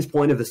 and the end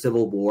point of the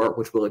civil war,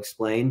 which we'll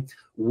explain,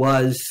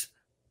 was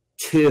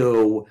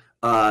to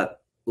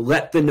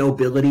let the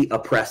nobility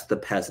oppress the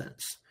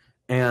peasants.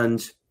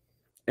 And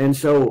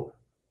so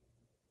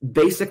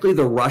basically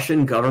the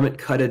Russian government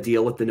cut a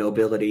deal with the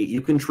nobility.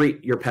 You can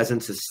treat your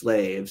peasants as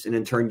slaves, and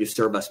in turn you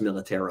serve us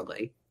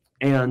militarily.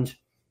 And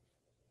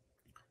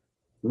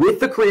with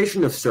the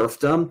creation of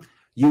serfdom,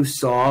 you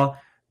saw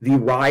the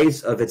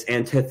rise of its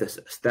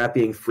antithesis, that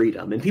being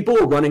freedom. And people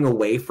were running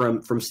away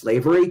from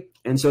slavery,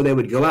 and so they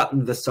would go out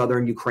into the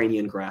southern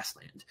Ukrainian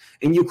grassland.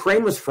 And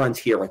Ukraine was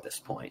frontier at this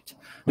point.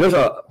 There's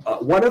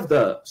one of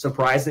the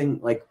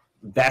surprising,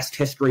 best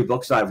history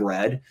books I've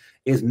read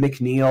is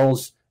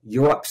McNeil's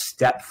Europe's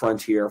Steppe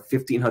Frontier,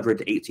 1500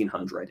 to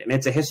 1800. And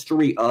it's a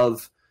history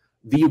of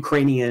the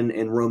Ukrainian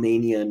and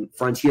Romanian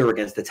frontier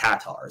against the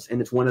Tatars. And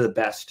it's one of the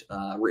best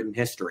written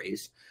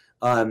histories.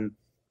 And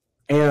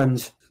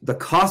the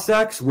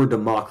Cossacks were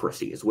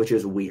democracies, which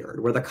is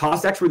weird, where the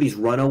Cossacks were these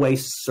runaway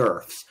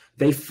serfs.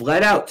 They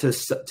fled out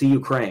to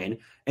Ukraine,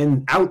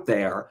 and out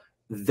there,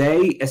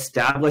 they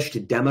established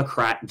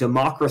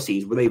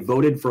democracies where they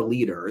voted for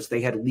leaders.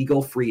 They had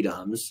legal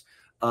freedoms,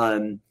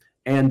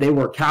 and they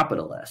were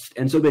capitalist.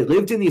 And so they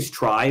lived in these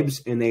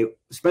tribes, and they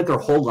spent their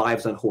whole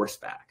lives on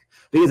horseback.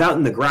 Because out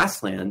in the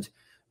grassland,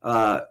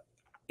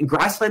 in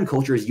grassland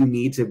cultures, you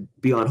need to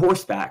be on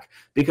horseback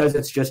because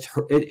it's just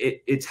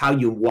it's how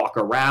you walk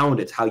around,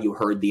 it's how you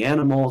herd the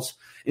animals.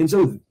 And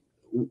so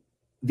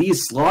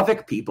these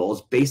Slavic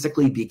peoples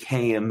basically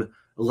became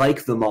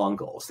like the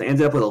Mongols. They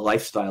ended up with a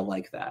lifestyle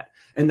like that.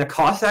 And the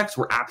Cossacks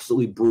were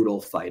absolutely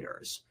brutal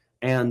fighters.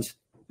 And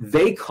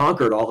they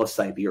conquered all of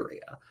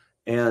Siberia.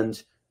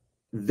 And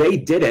they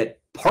did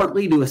it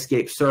partly to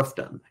escape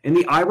serfdom. And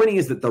the irony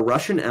is that the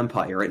Russian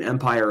Empire, an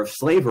empire of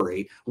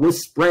slavery,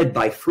 was spread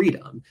by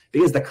freedom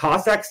because the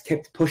Cossacks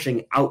kept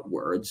pushing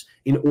outwards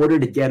in order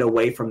to get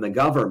away from the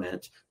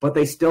government, but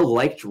they still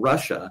liked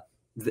Russia,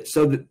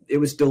 so that it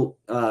was still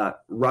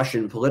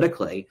Russian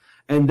politically.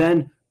 And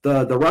then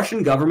the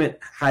Russian government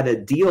had a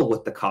deal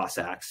with the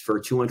Cossacks for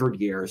 200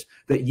 years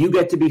that you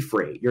get to be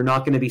free. You're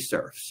not going to be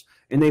serfs.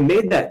 And they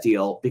made that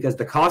deal because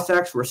the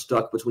Cossacks were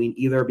stuck between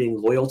either being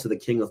loyal to the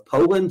King of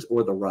Poland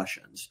or the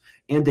Russians.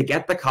 And to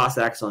get the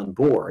Cossacks on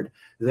board,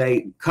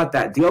 they cut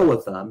that deal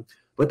with them.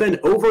 But then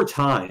over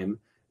time,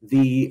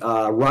 the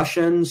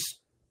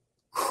Russians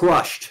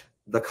crushed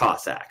the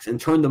Cossacks and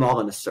turned them all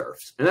into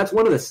serfs. And that's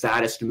one of the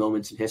saddest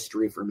moments in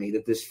history for me,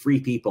 that this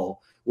free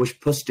people was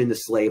pushed into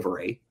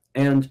slavery.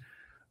 And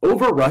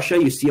over Russia,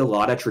 you see a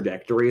lot of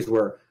trajectories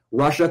where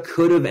Russia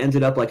could have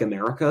ended up like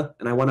America.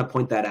 And I want to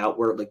point that out,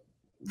 where like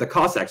the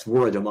Cossacks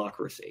were a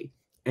democracy,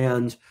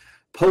 and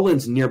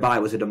Poland's nearby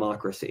was a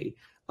democracy,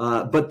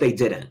 but they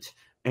didn't.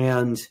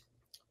 And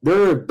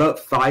there are about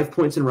 5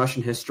 points in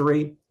Russian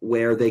history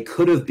where they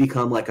could have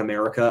become like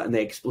America, and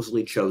they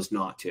explicitly chose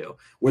not to,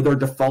 where they're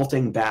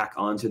defaulting back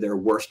onto their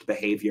worst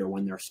behavior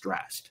when they're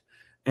stressed.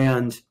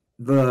 And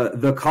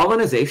the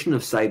colonization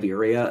of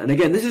Siberia, and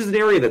again, this is an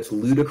area that's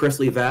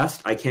ludicrously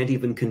vast. I can't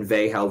even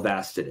convey how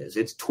vast it is.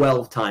 It's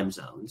 12 time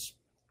zones.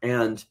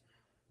 And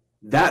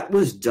that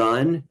was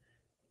done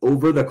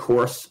over the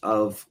course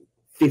of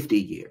 50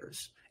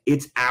 years.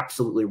 It's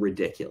absolutely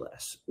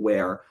ridiculous,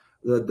 where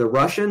the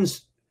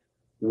Russians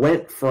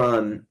went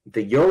from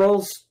the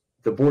Urals,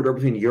 the border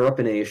between Europe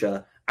and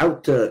Asia,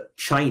 out to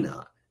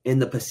China in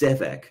the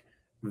Pacific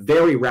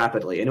very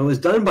rapidly. And it was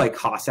done by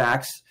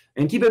Cossacks.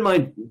 And keep in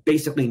mind,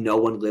 basically no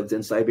one lived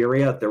in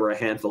Siberia. There were a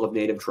handful of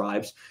native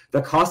tribes.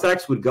 The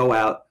Cossacks would go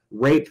out,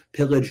 rape,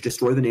 pillage,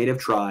 destroy the native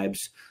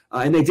tribes,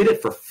 and they did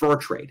it for fur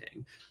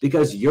trading,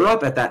 because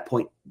Europe at that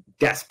point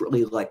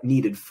desperately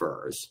needed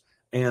furs.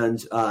 And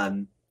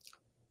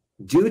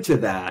due to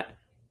that,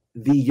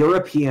 the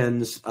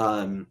Europeans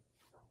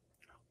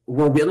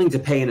were willing to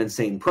pay an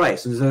insane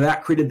price. And so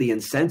that created the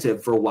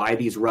incentive for why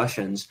these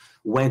Russians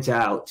went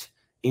out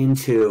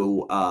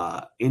into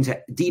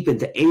deep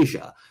into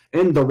Asia.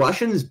 And the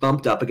Russians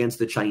bumped up against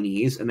the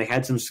Chinese, and they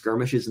had some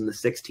skirmishes in the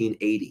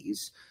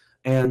 1680s.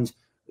 And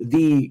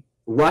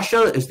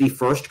Russia is the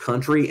first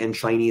country in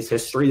Chinese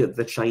history that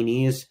the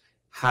Chinese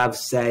have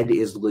said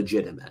is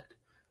legitimate.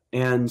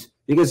 And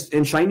because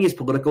in Chinese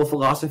political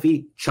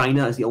philosophy,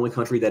 China is the only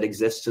country that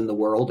exists in the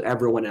world.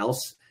 Everyone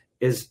else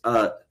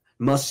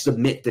must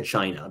submit to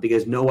China,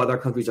 because no other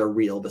countries are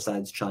real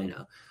besides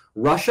China.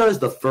 Russia is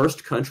the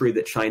first country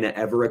that China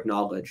ever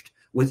acknowledged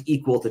was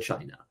equal to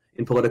China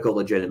in political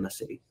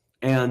legitimacy.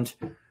 And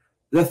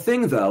the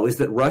thing, though, is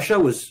that Russia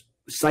was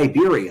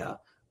Siberia.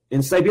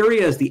 And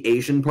Siberia is the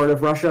Asian part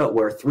of Russia,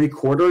 where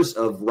 3/4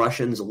 of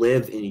Russians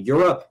live in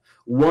Europe,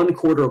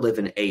 1/4 live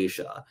in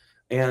Asia.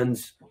 And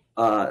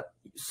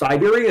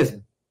Siberia is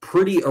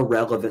pretty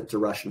irrelevant to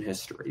Russian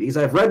history. Because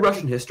I've read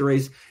Russian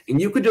histories,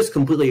 and you could just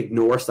completely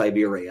ignore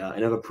Siberia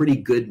and have a pretty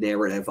good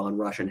narrative on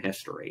Russian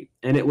history.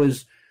 And it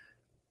was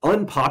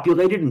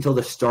unpopulated until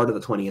the start of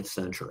the 20th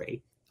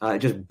century.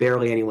 Just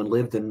barely anyone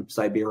lived in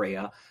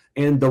Siberia.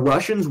 And the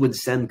Russians would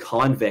send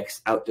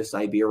convicts out to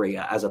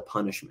Siberia as a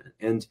punishment.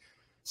 And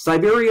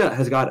Siberia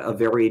has got a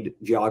varied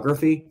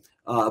geography,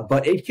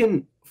 but it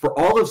can, for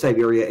all of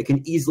Siberia, it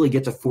can easily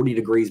get to 40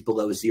 degrees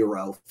below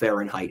zero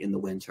Fahrenheit in the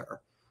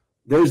winter.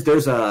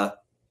 The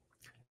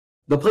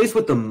place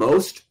with the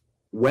most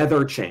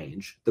weather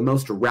change, the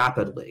most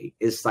rapidly,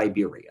 is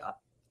Siberia.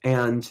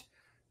 And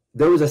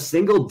there was a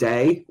single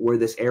day where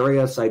this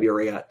area of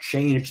Siberia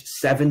changed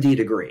 70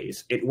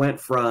 degrees. It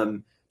went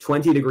from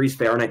 20 degrees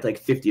Fahrenheit to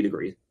 50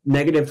 degrees,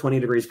 negative 20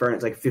 degrees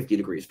Fahrenheit to 50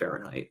 degrees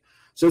Fahrenheit.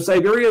 So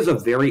Siberia is a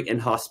very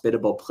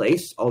inhospitable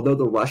place, although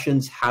the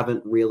Russians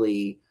haven't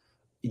really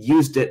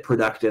used it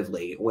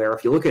productively, where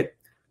if you look at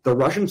the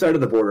Russian side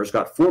of the border, it's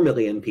got 4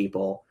 million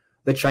people.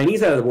 The Chinese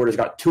side of the border has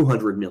got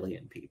 200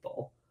 million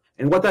people.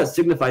 And what that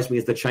signifies to me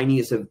is the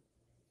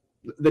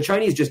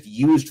Chinese just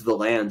used the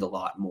land a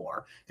lot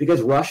more,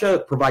 because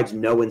Russia provides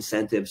no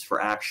incentives for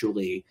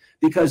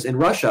because in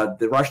Russia,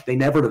 they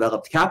never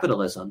developed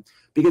capitalism,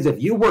 because if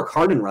you work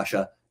hard in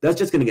Russia, that's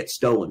just going to get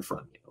stolen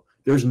from you.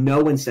 There's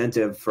no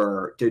incentive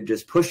to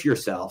just push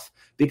yourself,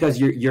 because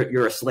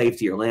you're a slave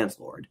to your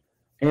landlord.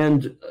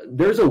 And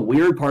there's a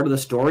weird part of the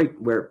story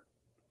where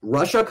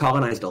Russia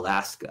colonized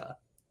Alaska.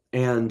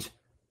 And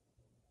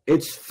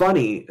it's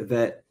funny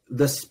that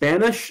the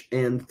Spanish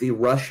and the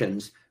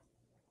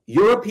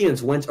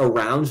Europeans went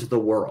around the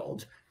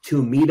world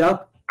to meet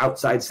up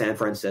outside San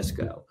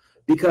Francisco,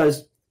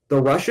 because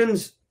the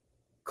Russians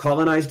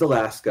colonized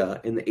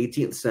Alaska in the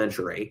 18th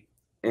century,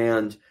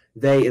 and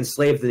they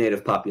enslaved the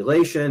native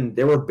population.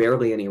 There were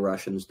barely any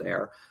Russians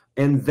there.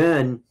 And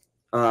then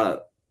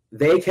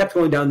they kept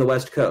going down the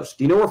West Coast.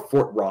 Do you know where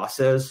Fort Ross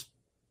is?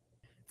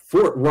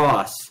 Fort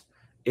Ross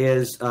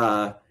is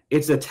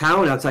it's a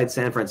town outside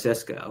San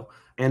Francisco,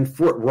 and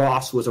Fort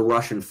Ross was a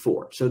Russian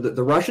fort. So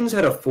the Russians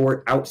had a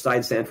fort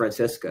outside San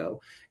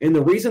Francisco. And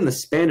the reason the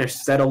Spanish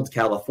settled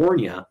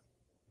California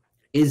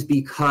is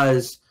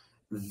because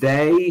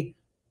they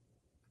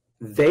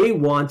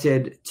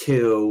wanted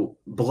to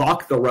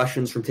block the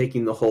Russians from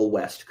taking the whole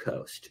West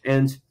Coast.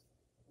 And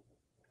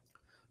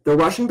the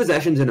Russian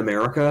possessions in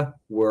America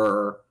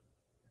were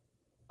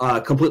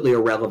completely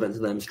irrelevant to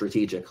them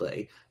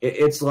strategically.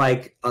 It's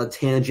like a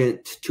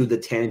tangent to the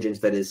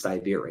tangent that is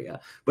Siberia.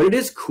 But it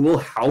is cool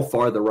how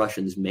far the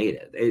Russians made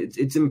it.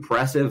 It's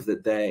impressive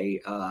that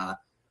they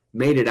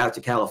made it out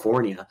to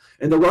California.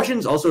 And the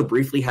Russians also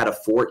briefly had a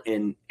fort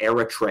in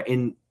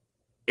Eritrea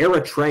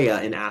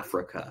in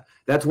Africa.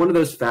 That's one of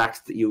those facts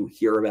that you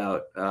hear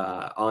about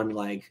on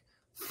like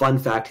fun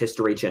fact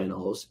history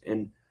channels.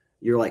 And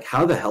you're like,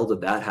 how the hell did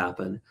that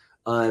happen?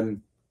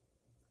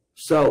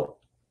 So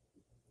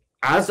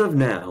as of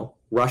now,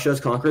 Russia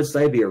has conquered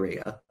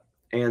Siberia,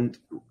 and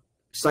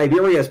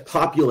Siberia is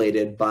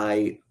populated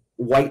by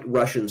white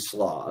Russian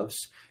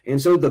Slavs.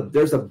 And so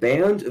there's a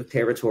band of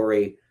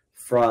territory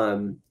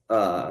from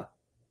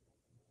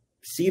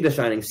sea to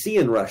shining sea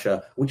in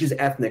Russia, which is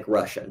ethnic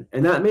Russian.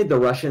 And that made the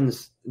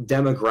Russians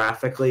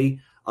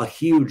demographically a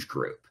huge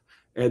group,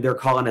 and their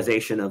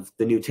colonization of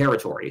the new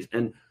territories.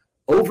 And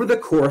over the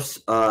course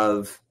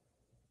of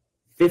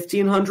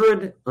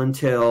 1500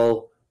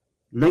 until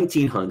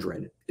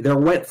 1900, there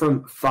went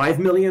from 5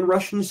 million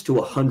Russians to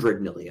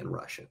 100 million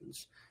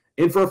Russians.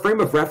 And for a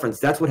frame of reference,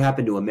 that's what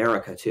happened to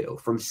America too.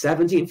 From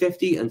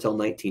 1750 until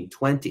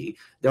 1920,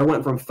 there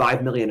went from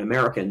 5 million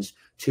Americans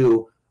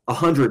to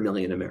 100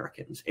 million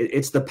Americans.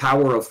 It's the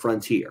power of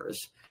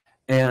frontiers.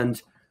 And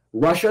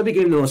Russia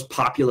became the most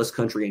populous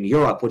country in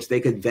Europe, which they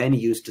could then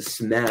use to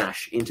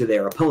smash into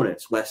their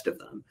opponents west of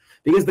them.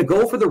 Because the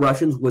goal for the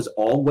Russians was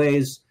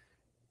always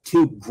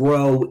to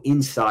grow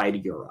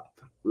inside Europe.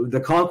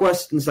 The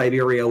conquests in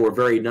Siberia were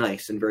very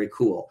nice and very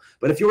cool.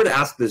 But if you were to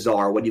ask the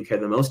Tsar what do you care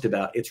the most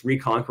about, it's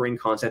reconquering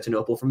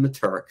Constantinople from the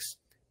Turks.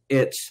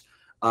 It's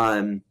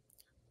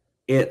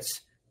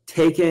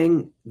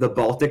taking the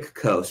Baltic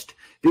coast,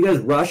 because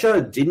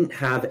Russia didn't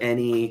have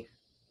any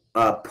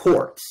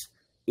ports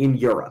in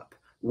Europe,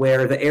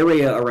 where the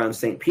area around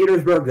St.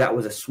 Petersburg, that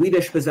was a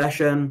Swedish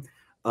possession.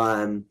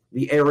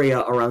 The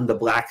area around the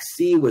Black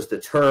Sea was the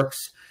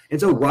Turks. And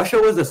so Russia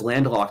was this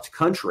landlocked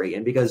country,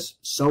 and because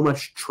so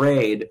much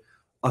trade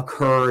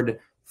occurred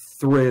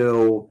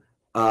through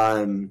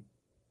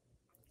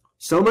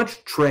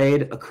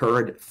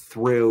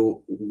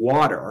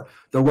water,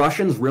 the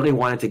Russians really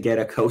wanted to get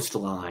a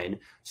coastline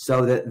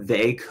so that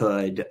they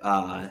could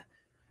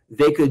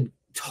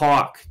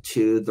talk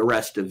to the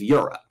rest of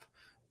Europe,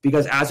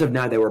 because as of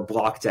now they were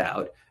blocked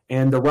out.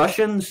 And the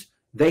Russians,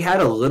 they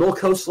had a little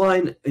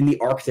coastline in the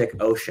Arctic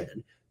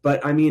Ocean,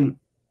 but I mean,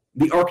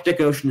 the Arctic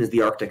Ocean is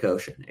the Arctic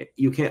Ocean.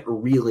 You can't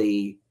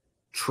really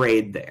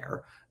trade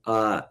there,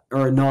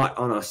 or not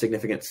on a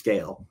significant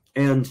scale.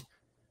 And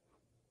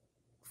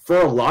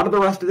for a lot of the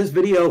rest of this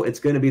video,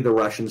 it's going to be the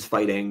Russians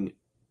fighting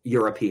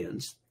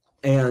Europeans.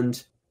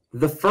 And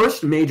the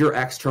first major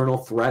external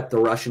threat the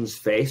Russians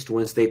faced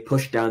once they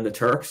pushed down the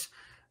Turks,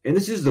 and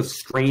this is a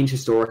strange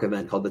historic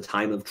event called the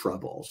Time of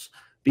Troubles,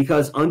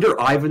 because under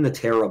Ivan the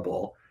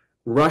Terrible,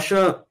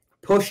 Russia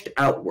pushed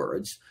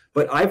outwards.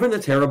 But Ivan the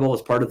Terrible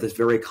is part of this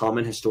very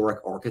common historic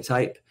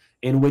archetype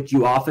in which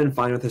you often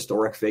find with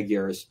historic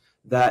figures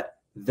that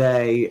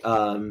they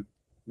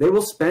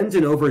will spend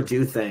and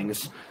overdo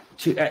things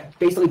to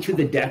basically to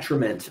the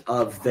detriment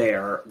of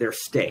their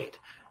state.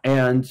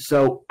 And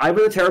so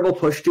Ivan the Terrible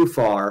pushed too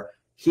far.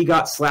 He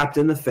got slapped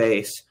in the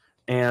face,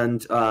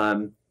 and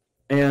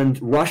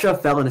Russia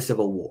fell in a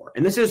civil war.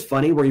 And this is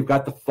funny, where you've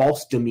got the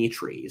false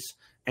Dimitris,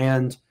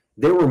 and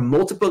there were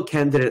multiple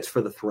candidates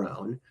for the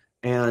throne,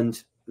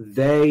 and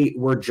they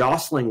were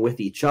jostling with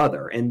each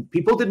other, and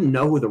people didn't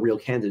know who the real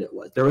candidate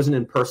was. There was an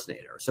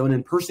impersonator. So an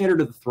impersonator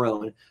to the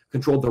throne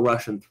controlled the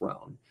Russian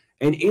throne.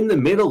 And in the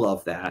middle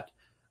of that,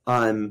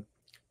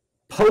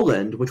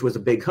 Poland, which was a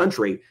big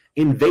country,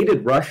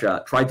 invaded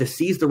Russia, tried to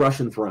seize the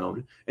Russian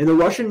throne, and the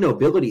Russian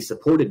nobility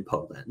supported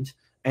Poland.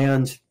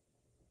 And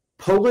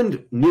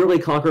Poland nearly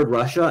conquered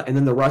Russia, and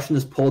then the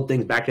Russians pulled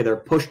things back together,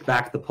 pushed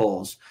back the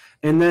Poles.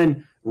 And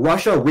then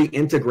Russia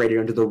reintegrated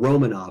under the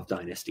Romanov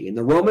dynasty. And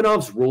the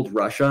Romanovs ruled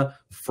Russia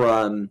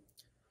from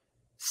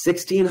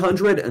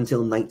 1600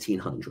 until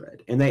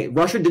 1900. And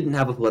Russia didn't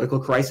have a political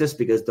crisis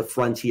because the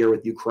frontier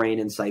with Ukraine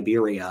and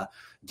Siberia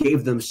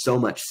gave them so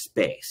much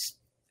space.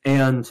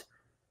 And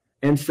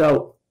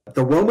so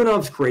the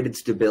Romanovs created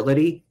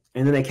stability,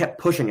 and then they kept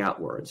pushing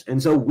outwards.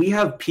 And so we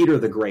have Peter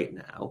the Great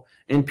now.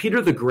 And Peter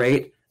the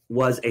Great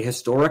was a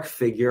historic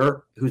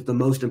figure who's the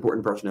most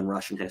important person in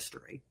Russian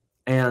history.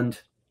 And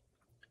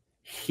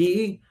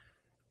he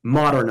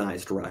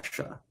modernized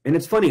Russia. And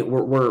it's funny,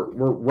 we're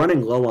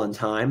running low on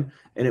time,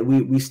 and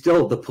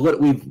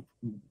we've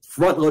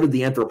front loaded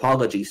the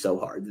anthropology so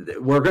hard.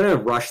 We're going to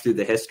rush through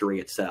the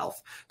history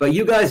itself. But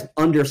you guys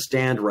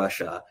understand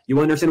Russia. You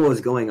understand what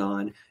was going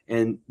on,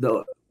 and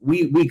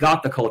we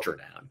got the culture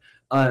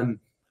down.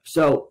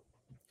 So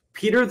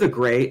Peter the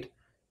Great,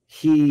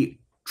 he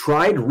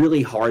tried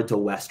really hard to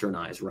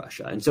westernize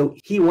Russia. And so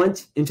he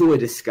went into a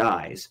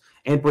disguise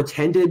and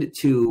pretended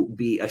to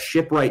be a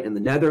shipwright in the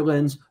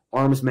Netherlands,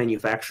 arms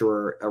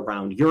manufacturer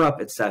around Europe,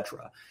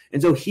 etc.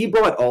 And so he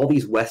brought all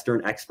these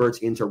Western experts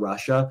into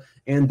Russia,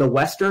 and the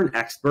Western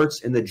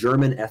experts and the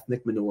German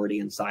ethnic minority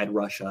inside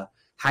Russia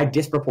had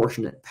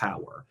disproportionate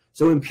power.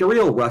 So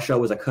Imperial Russia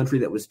was a country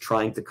that was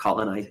trying to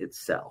colonize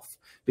itself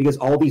because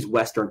all these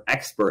Western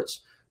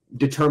experts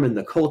determined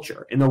the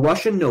culture. And the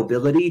Russian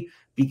nobility,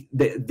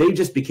 they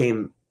just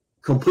became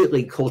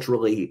completely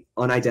culturally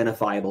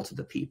unidentifiable to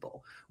the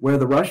people. Where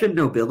the Russian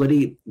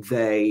nobility,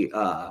 they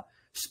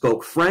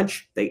spoke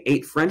French, they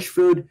ate French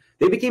food,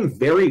 they became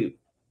very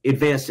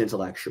advanced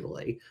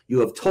intellectually. You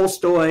have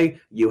Tolstoy,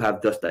 you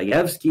have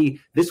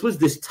Dostoevsky. This was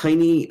this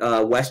tiny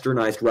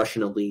westernized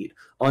Russian elite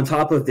on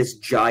top of this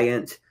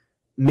giant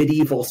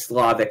medieval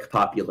Slavic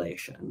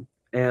population.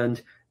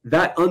 And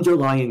that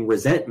underlying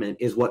resentment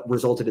is what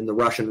resulted in the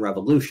Russian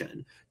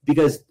Revolution,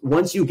 because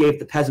once you gave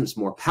the peasants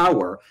more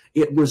power,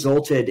 it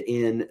resulted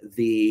in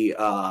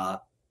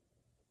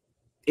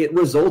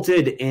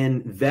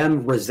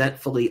them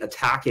resentfully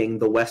attacking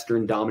the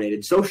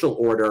Western-dominated social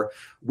order,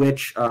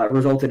 which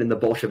resulted in the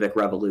Bolshevik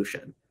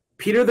Revolution.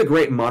 Peter the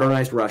Great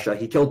modernized Russia.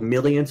 He killed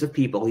millions of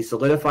people. He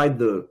solidified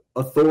the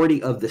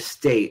authority of the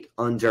state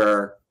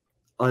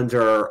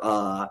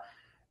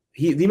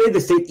he made the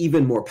state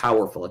even more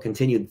powerful, a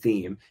continued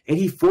theme, and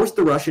he forced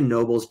the Russian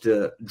nobles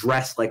to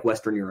dress like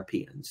Western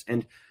Europeans.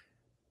 And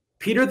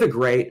Peter the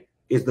Great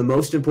is the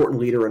most important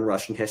leader in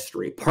Russian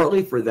history,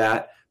 partly for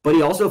that, but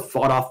he also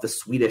fought off the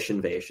Swedish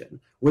invasion,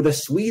 where the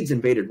Swedes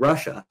invaded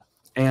Russia,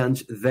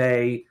 and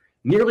they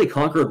nearly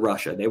conquered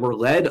Russia. They were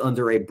led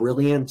under a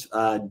brilliant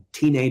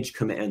teenage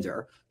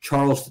commander,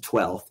 Charles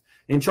XII.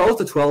 And Charles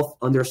XII,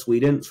 under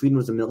Sweden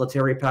was a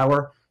military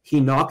power.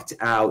 He knocked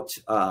out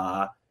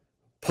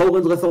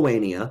Poland,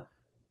 Lithuania,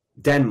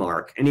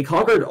 Denmark, and he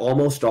conquered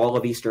almost all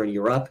of Eastern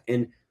Europe.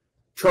 And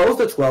Charles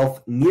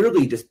XII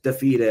nearly just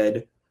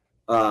defeated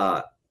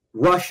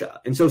Russia.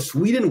 And so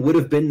Sweden would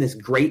have been this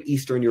great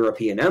Eastern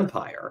European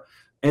empire.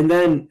 And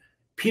then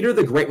Peter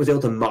the Great was able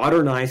to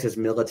modernize his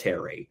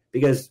military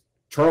because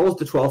Charles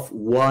XII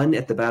won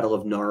at the Battle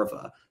of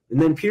Narva.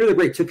 And then Peter the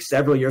Great took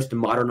several years to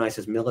modernize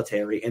his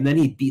military, and then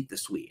he beat the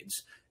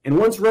Swedes. And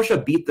once Russia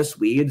beat the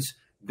Swedes,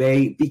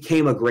 they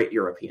became a great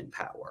European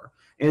power.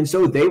 And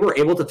so they were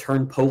able to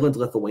turn Poland,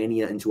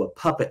 Lithuania into a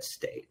puppet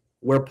state,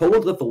 where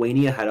Poland,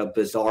 Lithuania had a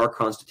bizarre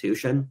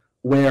constitution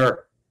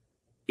where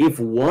if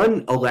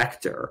one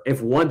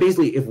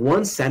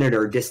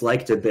senator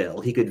disliked a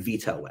bill, he could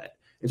veto it.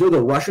 And so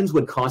the Russians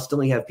would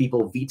constantly have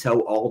people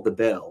veto all the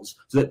bills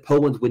so that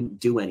Poland wouldn't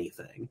do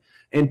anything.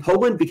 And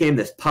Poland became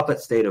this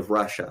puppet state of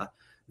Russia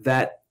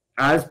that,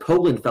 as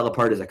Poland fell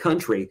apart as a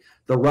country,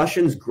 the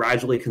Russians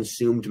gradually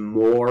consumed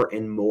more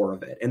and more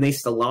of it. And they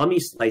salami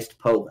sliced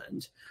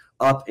Poland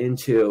up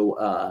into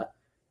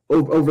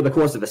over the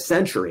course of a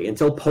century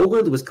until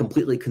Poland was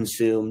completely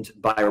consumed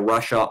by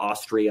Russia,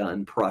 Austria,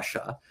 and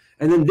Prussia.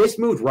 And then this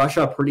moved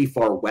Russia pretty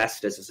far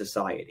west as a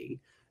society,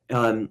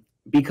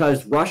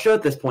 because Russia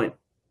at this point,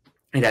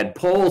 it had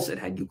Poles, it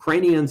had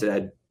Ukrainians, it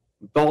had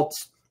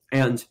Balts,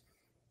 and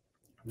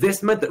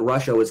this meant that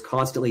Russia was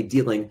constantly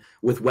dealing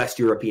with West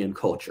European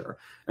culture.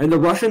 And the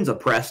Russians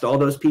oppressed all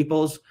those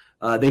peoples.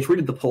 They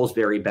treated the Poles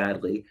very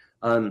badly.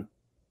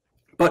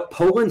 But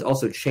Poland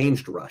also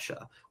changed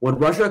Russia. When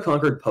Russia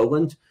conquered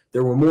Poland,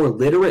 there were more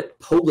literate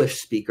Polish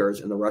speakers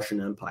in the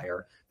Russian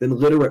Empire than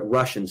literate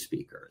Russian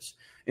speakers.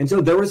 And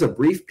so there was a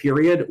brief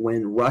period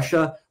when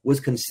Russia was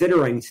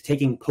considering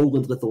taking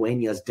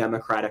Poland-Lithuania's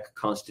democratic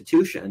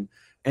constitution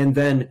and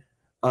then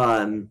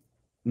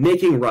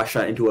making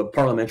Russia into a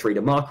parliamentary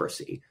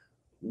democracy.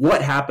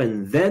 What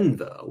happened then,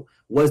 though,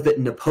 was that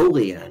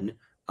Napoleon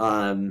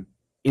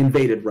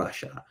invaded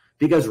Russia,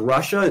 because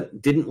Russia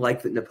didn't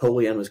like that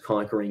Napoleon was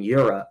conquering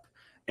Europe,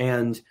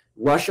 and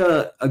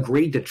Russia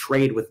agreed to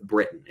trade with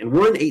Britain. And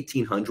we're in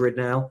 1800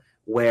 now,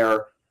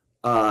 where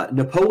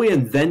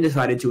Napoleon then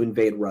decided to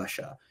invade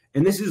Russia.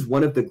 And this is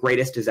one of the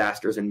greatest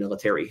disasters in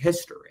military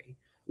history,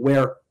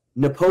 where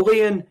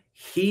Napoleon,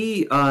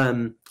 he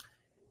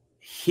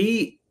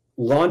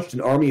launched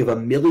an army of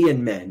 1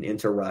 million men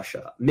into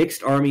Russia,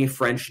 mixed army,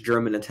 French,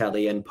 German,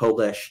 Italian,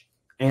 Polish,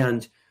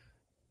 and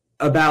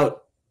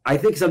about, I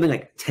think something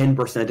like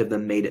 10% of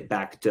them made it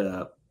back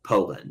to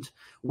Poland,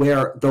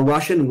 where the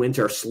Russian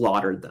winter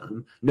slaughtered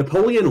them.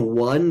 Napoleon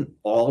won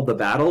all the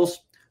battles,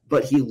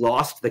 but he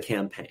lost the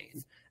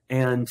campaign.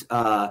 And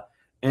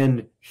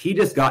he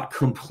just got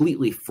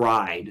completely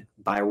fried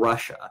by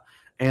Russia.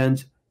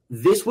 And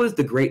this was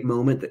the great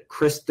moment that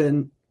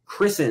christened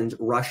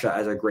Russia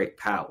as a great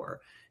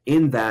power,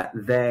 in that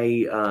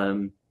they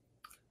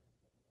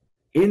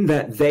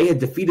had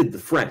defeated the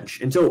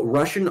French. And so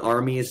Russian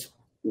armies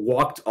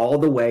walked all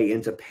the way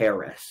into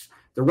Paris.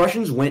 The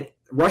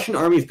Russian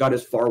armies got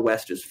as far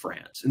west as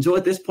France. And so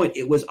at this point,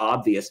 it was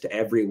obvious to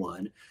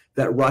everyone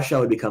that Russia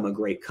would become a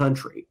great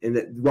country and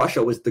that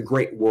Russia was the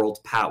great world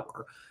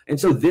power. And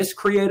so this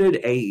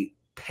created a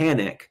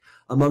panic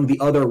among the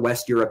other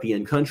West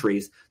European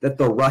countries that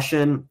the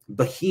Russian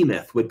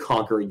behemoth would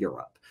conquer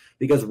Europe,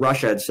 because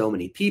Russia had so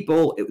many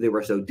people, they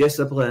were so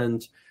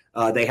disciplined,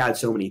 they had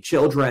so many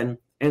children.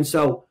 And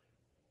so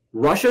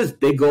Russia's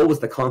big goal was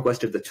the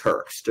conquest of the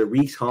Turks, to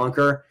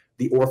reconquer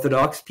the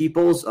Orthodox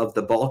peoples of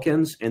the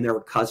Balkans and their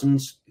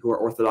cousins who are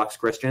Orthodox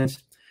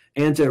Christians,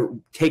 and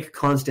to take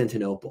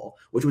Constantinople,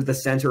 which was the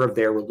center of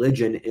their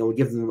religion, and would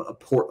give them a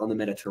port on the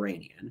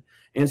Mediterranean.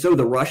 And so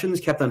the Russians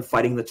kept on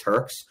fighting the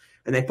Turks,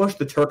 and they pushed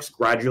the Turks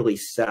gradually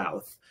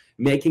south,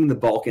 making the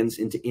Balkans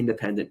into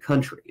independent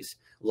countries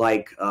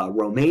like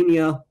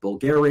Romania,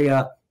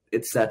 Bulgaria,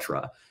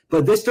 etc.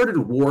 But this started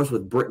wars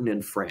with Britain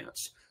and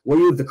France, where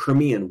you have the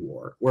Crimean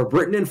War, where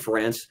Britain and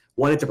France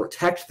wanted to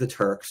protect the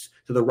Turks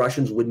so the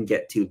Russians wouldn't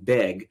get too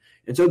big.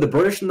 And so the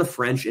British and the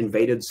French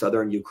invaded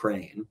southern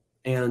Ukraine.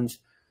 And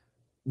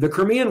the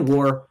Crimean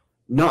War,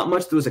 not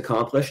much was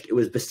accomplished. It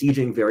was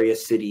besieging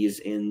various cities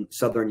in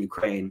southern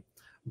Ukraine.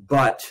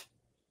 But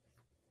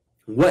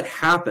what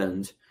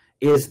happened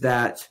is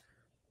that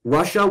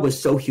Russia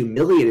was so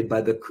humiliated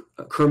by the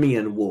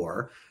Crimean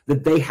War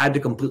that they had to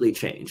completely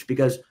change,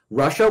 because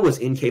Russia was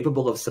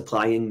incapable of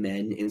supplying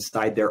men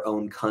inside their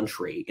own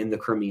country in the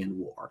Crimean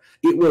War.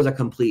 It was a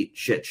complete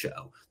shit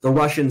show. The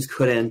Russians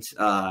couldn't,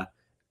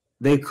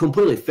 they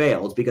completely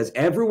failed because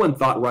everyone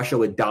thought Russia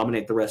would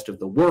dominate the rest of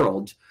the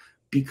world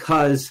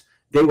because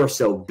they were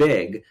so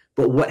big.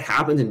 But what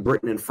happened in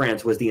Britain and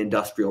France was the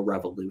Industrial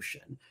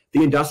Revolution.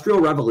 The Industrial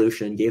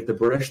Revolution gave the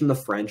British and the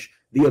French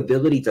the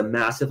ability to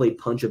massively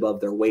punch above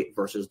their weight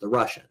versus the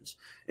Russians.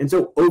 And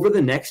so over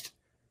the next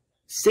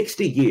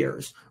 60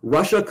 years,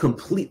 Russia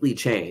completely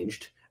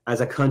changed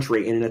as a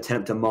country in an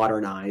attempt to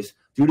modernize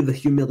due to the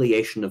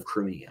humiliation of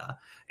Crimea.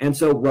 And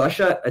so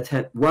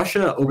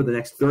Russia over the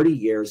next 30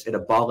 years, it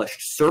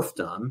abolished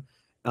serfdom,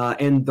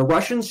 and the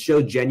Russians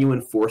showed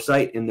genuine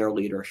foresight in their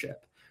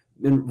leadership.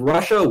 And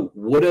Russia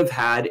would have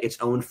had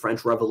its own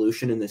French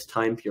Revolution in this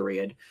time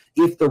period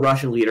if the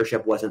Russian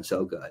leadership wasn't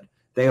so good.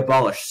 They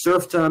abolished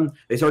serfdom.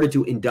 They started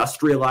to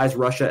industrialize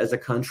Russia as a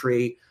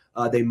country.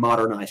 They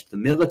modernized the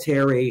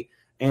military,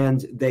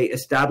 and they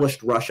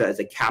established Russia as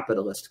a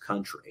capitalist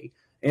country.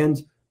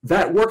 And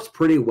that worked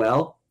pretty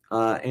well.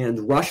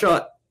 And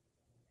Russia,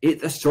 at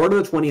the start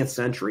of the 20th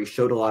century,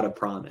 showed a lot of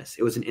promise.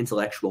 It was an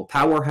intellectual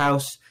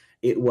powerhouse.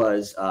 It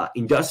was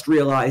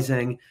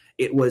industrializing.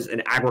 It was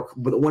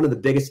one of the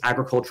biggest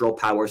agricultural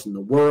powers in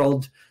the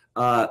world.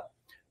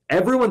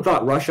 Everyone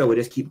thought Russia would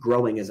just keep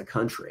growing as a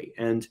country.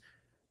 And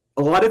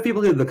a lot of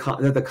people think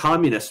that the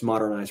communists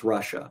modernized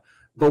Russia.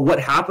 But what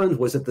happened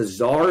was that the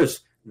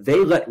czars,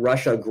 they let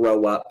Russia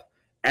grow up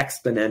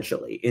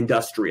exponentially,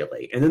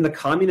 industrially. And then the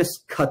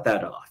communists cut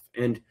that off.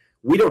 And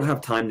we don't have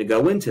time to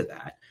go into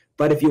that.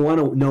 But if you want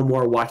to know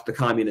more, watch the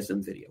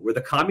communism video, where the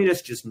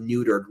communists just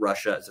neutered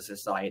Russia as a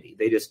society.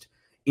 They just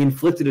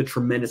inflicted a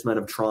tremendous amount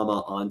of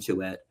trauma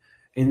onto it.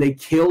 And they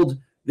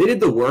did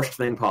the worst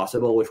thing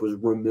possible, which was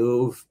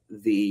remove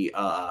the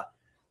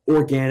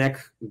organic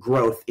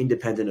growth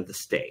independent of the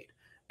state.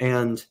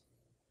 And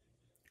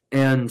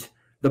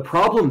the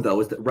problem,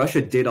 though, is that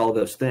Russia did all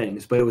those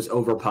things, but it was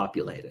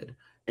overpopulated.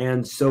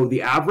 And so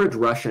the average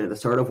Russian at the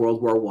start of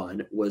World War I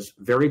was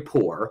very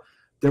poor.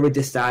 They were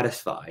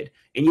dissatisfied.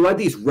 And you had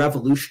these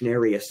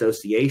revolutionary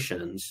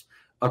associations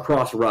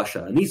across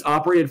Russia. And these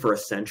operated for a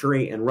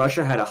century, and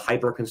Russia had a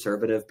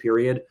hyper-conservative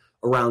period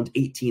around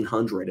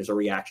 1800 as a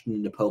reaction to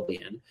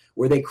Napoleon,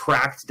 where they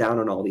cracked down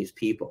on all these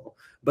people.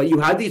 But you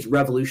had these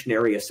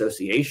revolutionary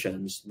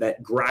associations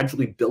that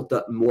gradually built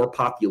up more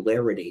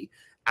popularity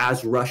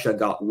as Russia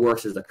got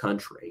worse as a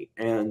country.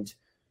 And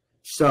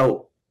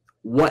so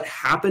what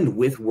happened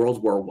with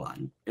World War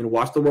I, and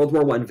watch the World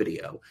War I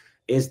video,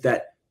 is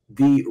that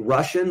the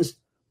Russians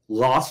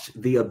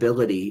lost the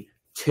ability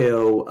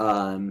to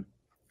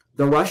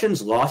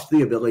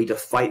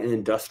fight an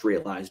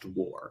industrialized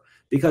war,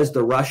 because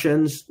the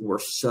Russians were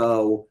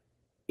so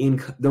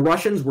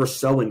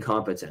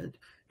incompetent,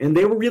 and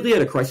they were really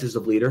at a crisis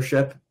of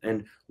leadership.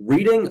 And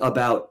reading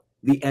about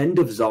the end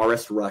of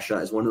Tsarist Russia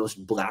is one of the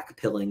most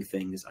black-pilling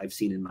things I've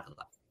seen in my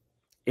life.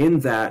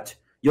 In that,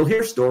 you'll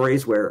hear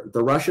stories where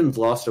the Russians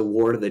lost a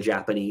war to the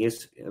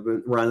Japanese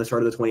around the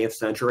start of the 20th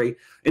century.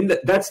 And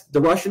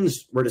the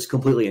Russians were just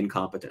completely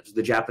incompetent. So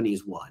the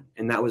Japanese won.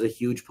 And that was a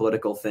huge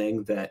political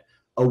thing that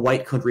a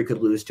white country could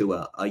lose to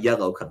a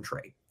yellow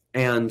country.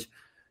 And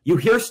you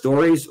hear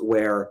stories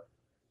where,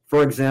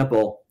 for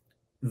example,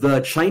 the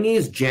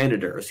Chinese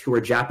janitors, who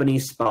were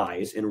Japanese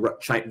spies in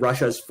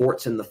Russia's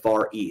forts in the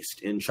Far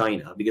East in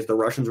China, because the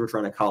Russians were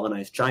trying to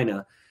colonize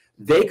China,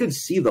 they could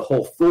see the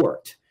whole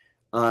fort.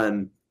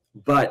 And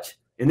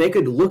they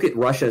could look at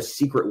Russia's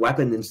secret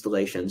weapon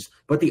installations,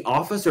 but the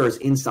officers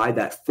inside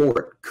that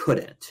fort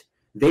couldn't.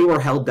 They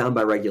were held down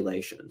by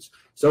regulations.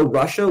 So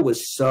Russia it was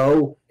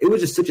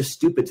just such a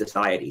stupid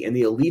society, and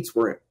the elites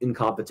were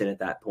incompetent at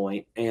that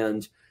point.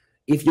 And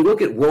if you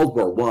look at World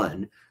War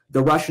I,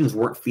 the Russians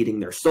weren't feeding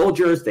their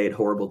soldiers. They had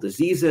horrible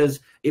diseases.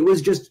 It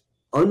was just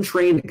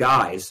untrained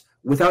guys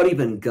without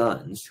even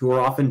guns, who were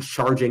often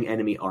charging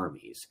enemy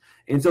armies.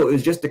 And so it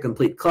was just a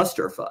complete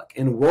clusterfuck.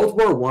 And World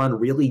War One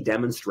really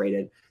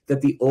demonstrated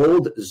that the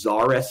old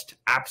Tsarist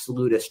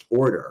absolutist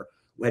order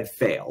had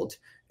failed.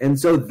 And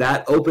so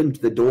that opened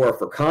the door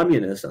for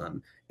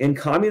communism. And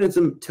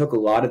communism took a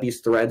lot of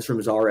these threads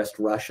from Tsarist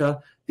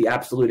Russia, the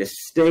absolutist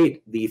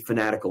state, the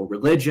fanatical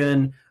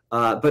religion,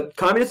 but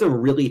communism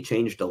really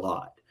changed a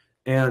lot.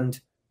 And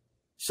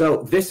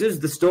so this is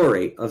the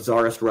story of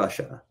Tsarist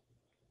Russia.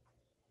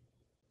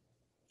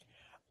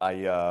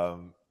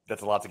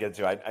 That's a lot to get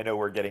into. I know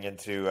we're getting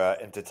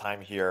into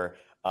time here.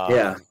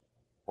 Yeah.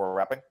 We're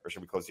wrapping, or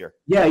should we close here?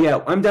 Yeah.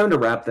 I'm down to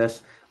wrap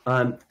this.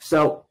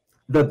 So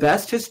the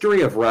best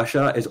history of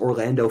Russia is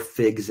Orlando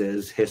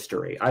Figgs's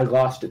history. I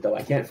lost it though.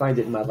 I can't find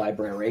it in my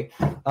library.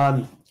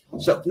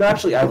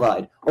 Actually, I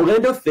lied.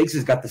 Orlando Figgs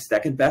has got the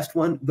second best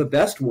one. The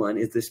best one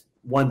is this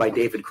one by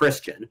David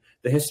Christian,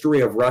 The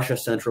History of Russia,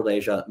 Central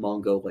Asia,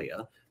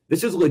 Mongolia.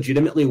 This is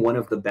legitimately one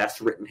of the best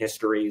written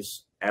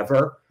histories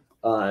ever.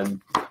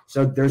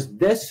 So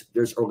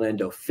there's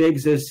Orlando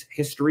Figgs's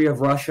History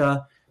of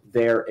Russia.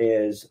 There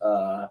is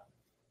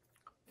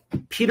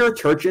Peter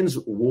Turchin's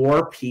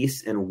War,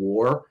 Peace, and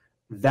War.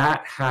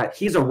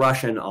 He's a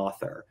Russian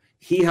author.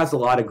 He has a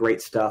lot of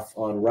great stuff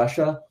on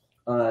Russia.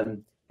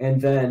 And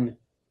then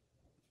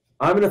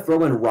I'm going to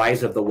throw in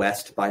Rise of the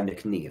West by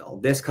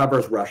McNeill. This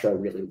covers Russia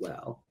really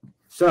well.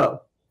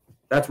 So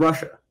that's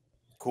Russia.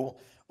 Cool.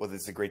 Well,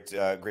 this is a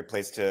great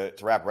place to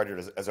wrap. Roger,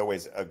 as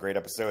always, a great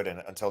episode.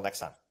 And until next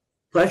time.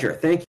 Pleasure. Thank you.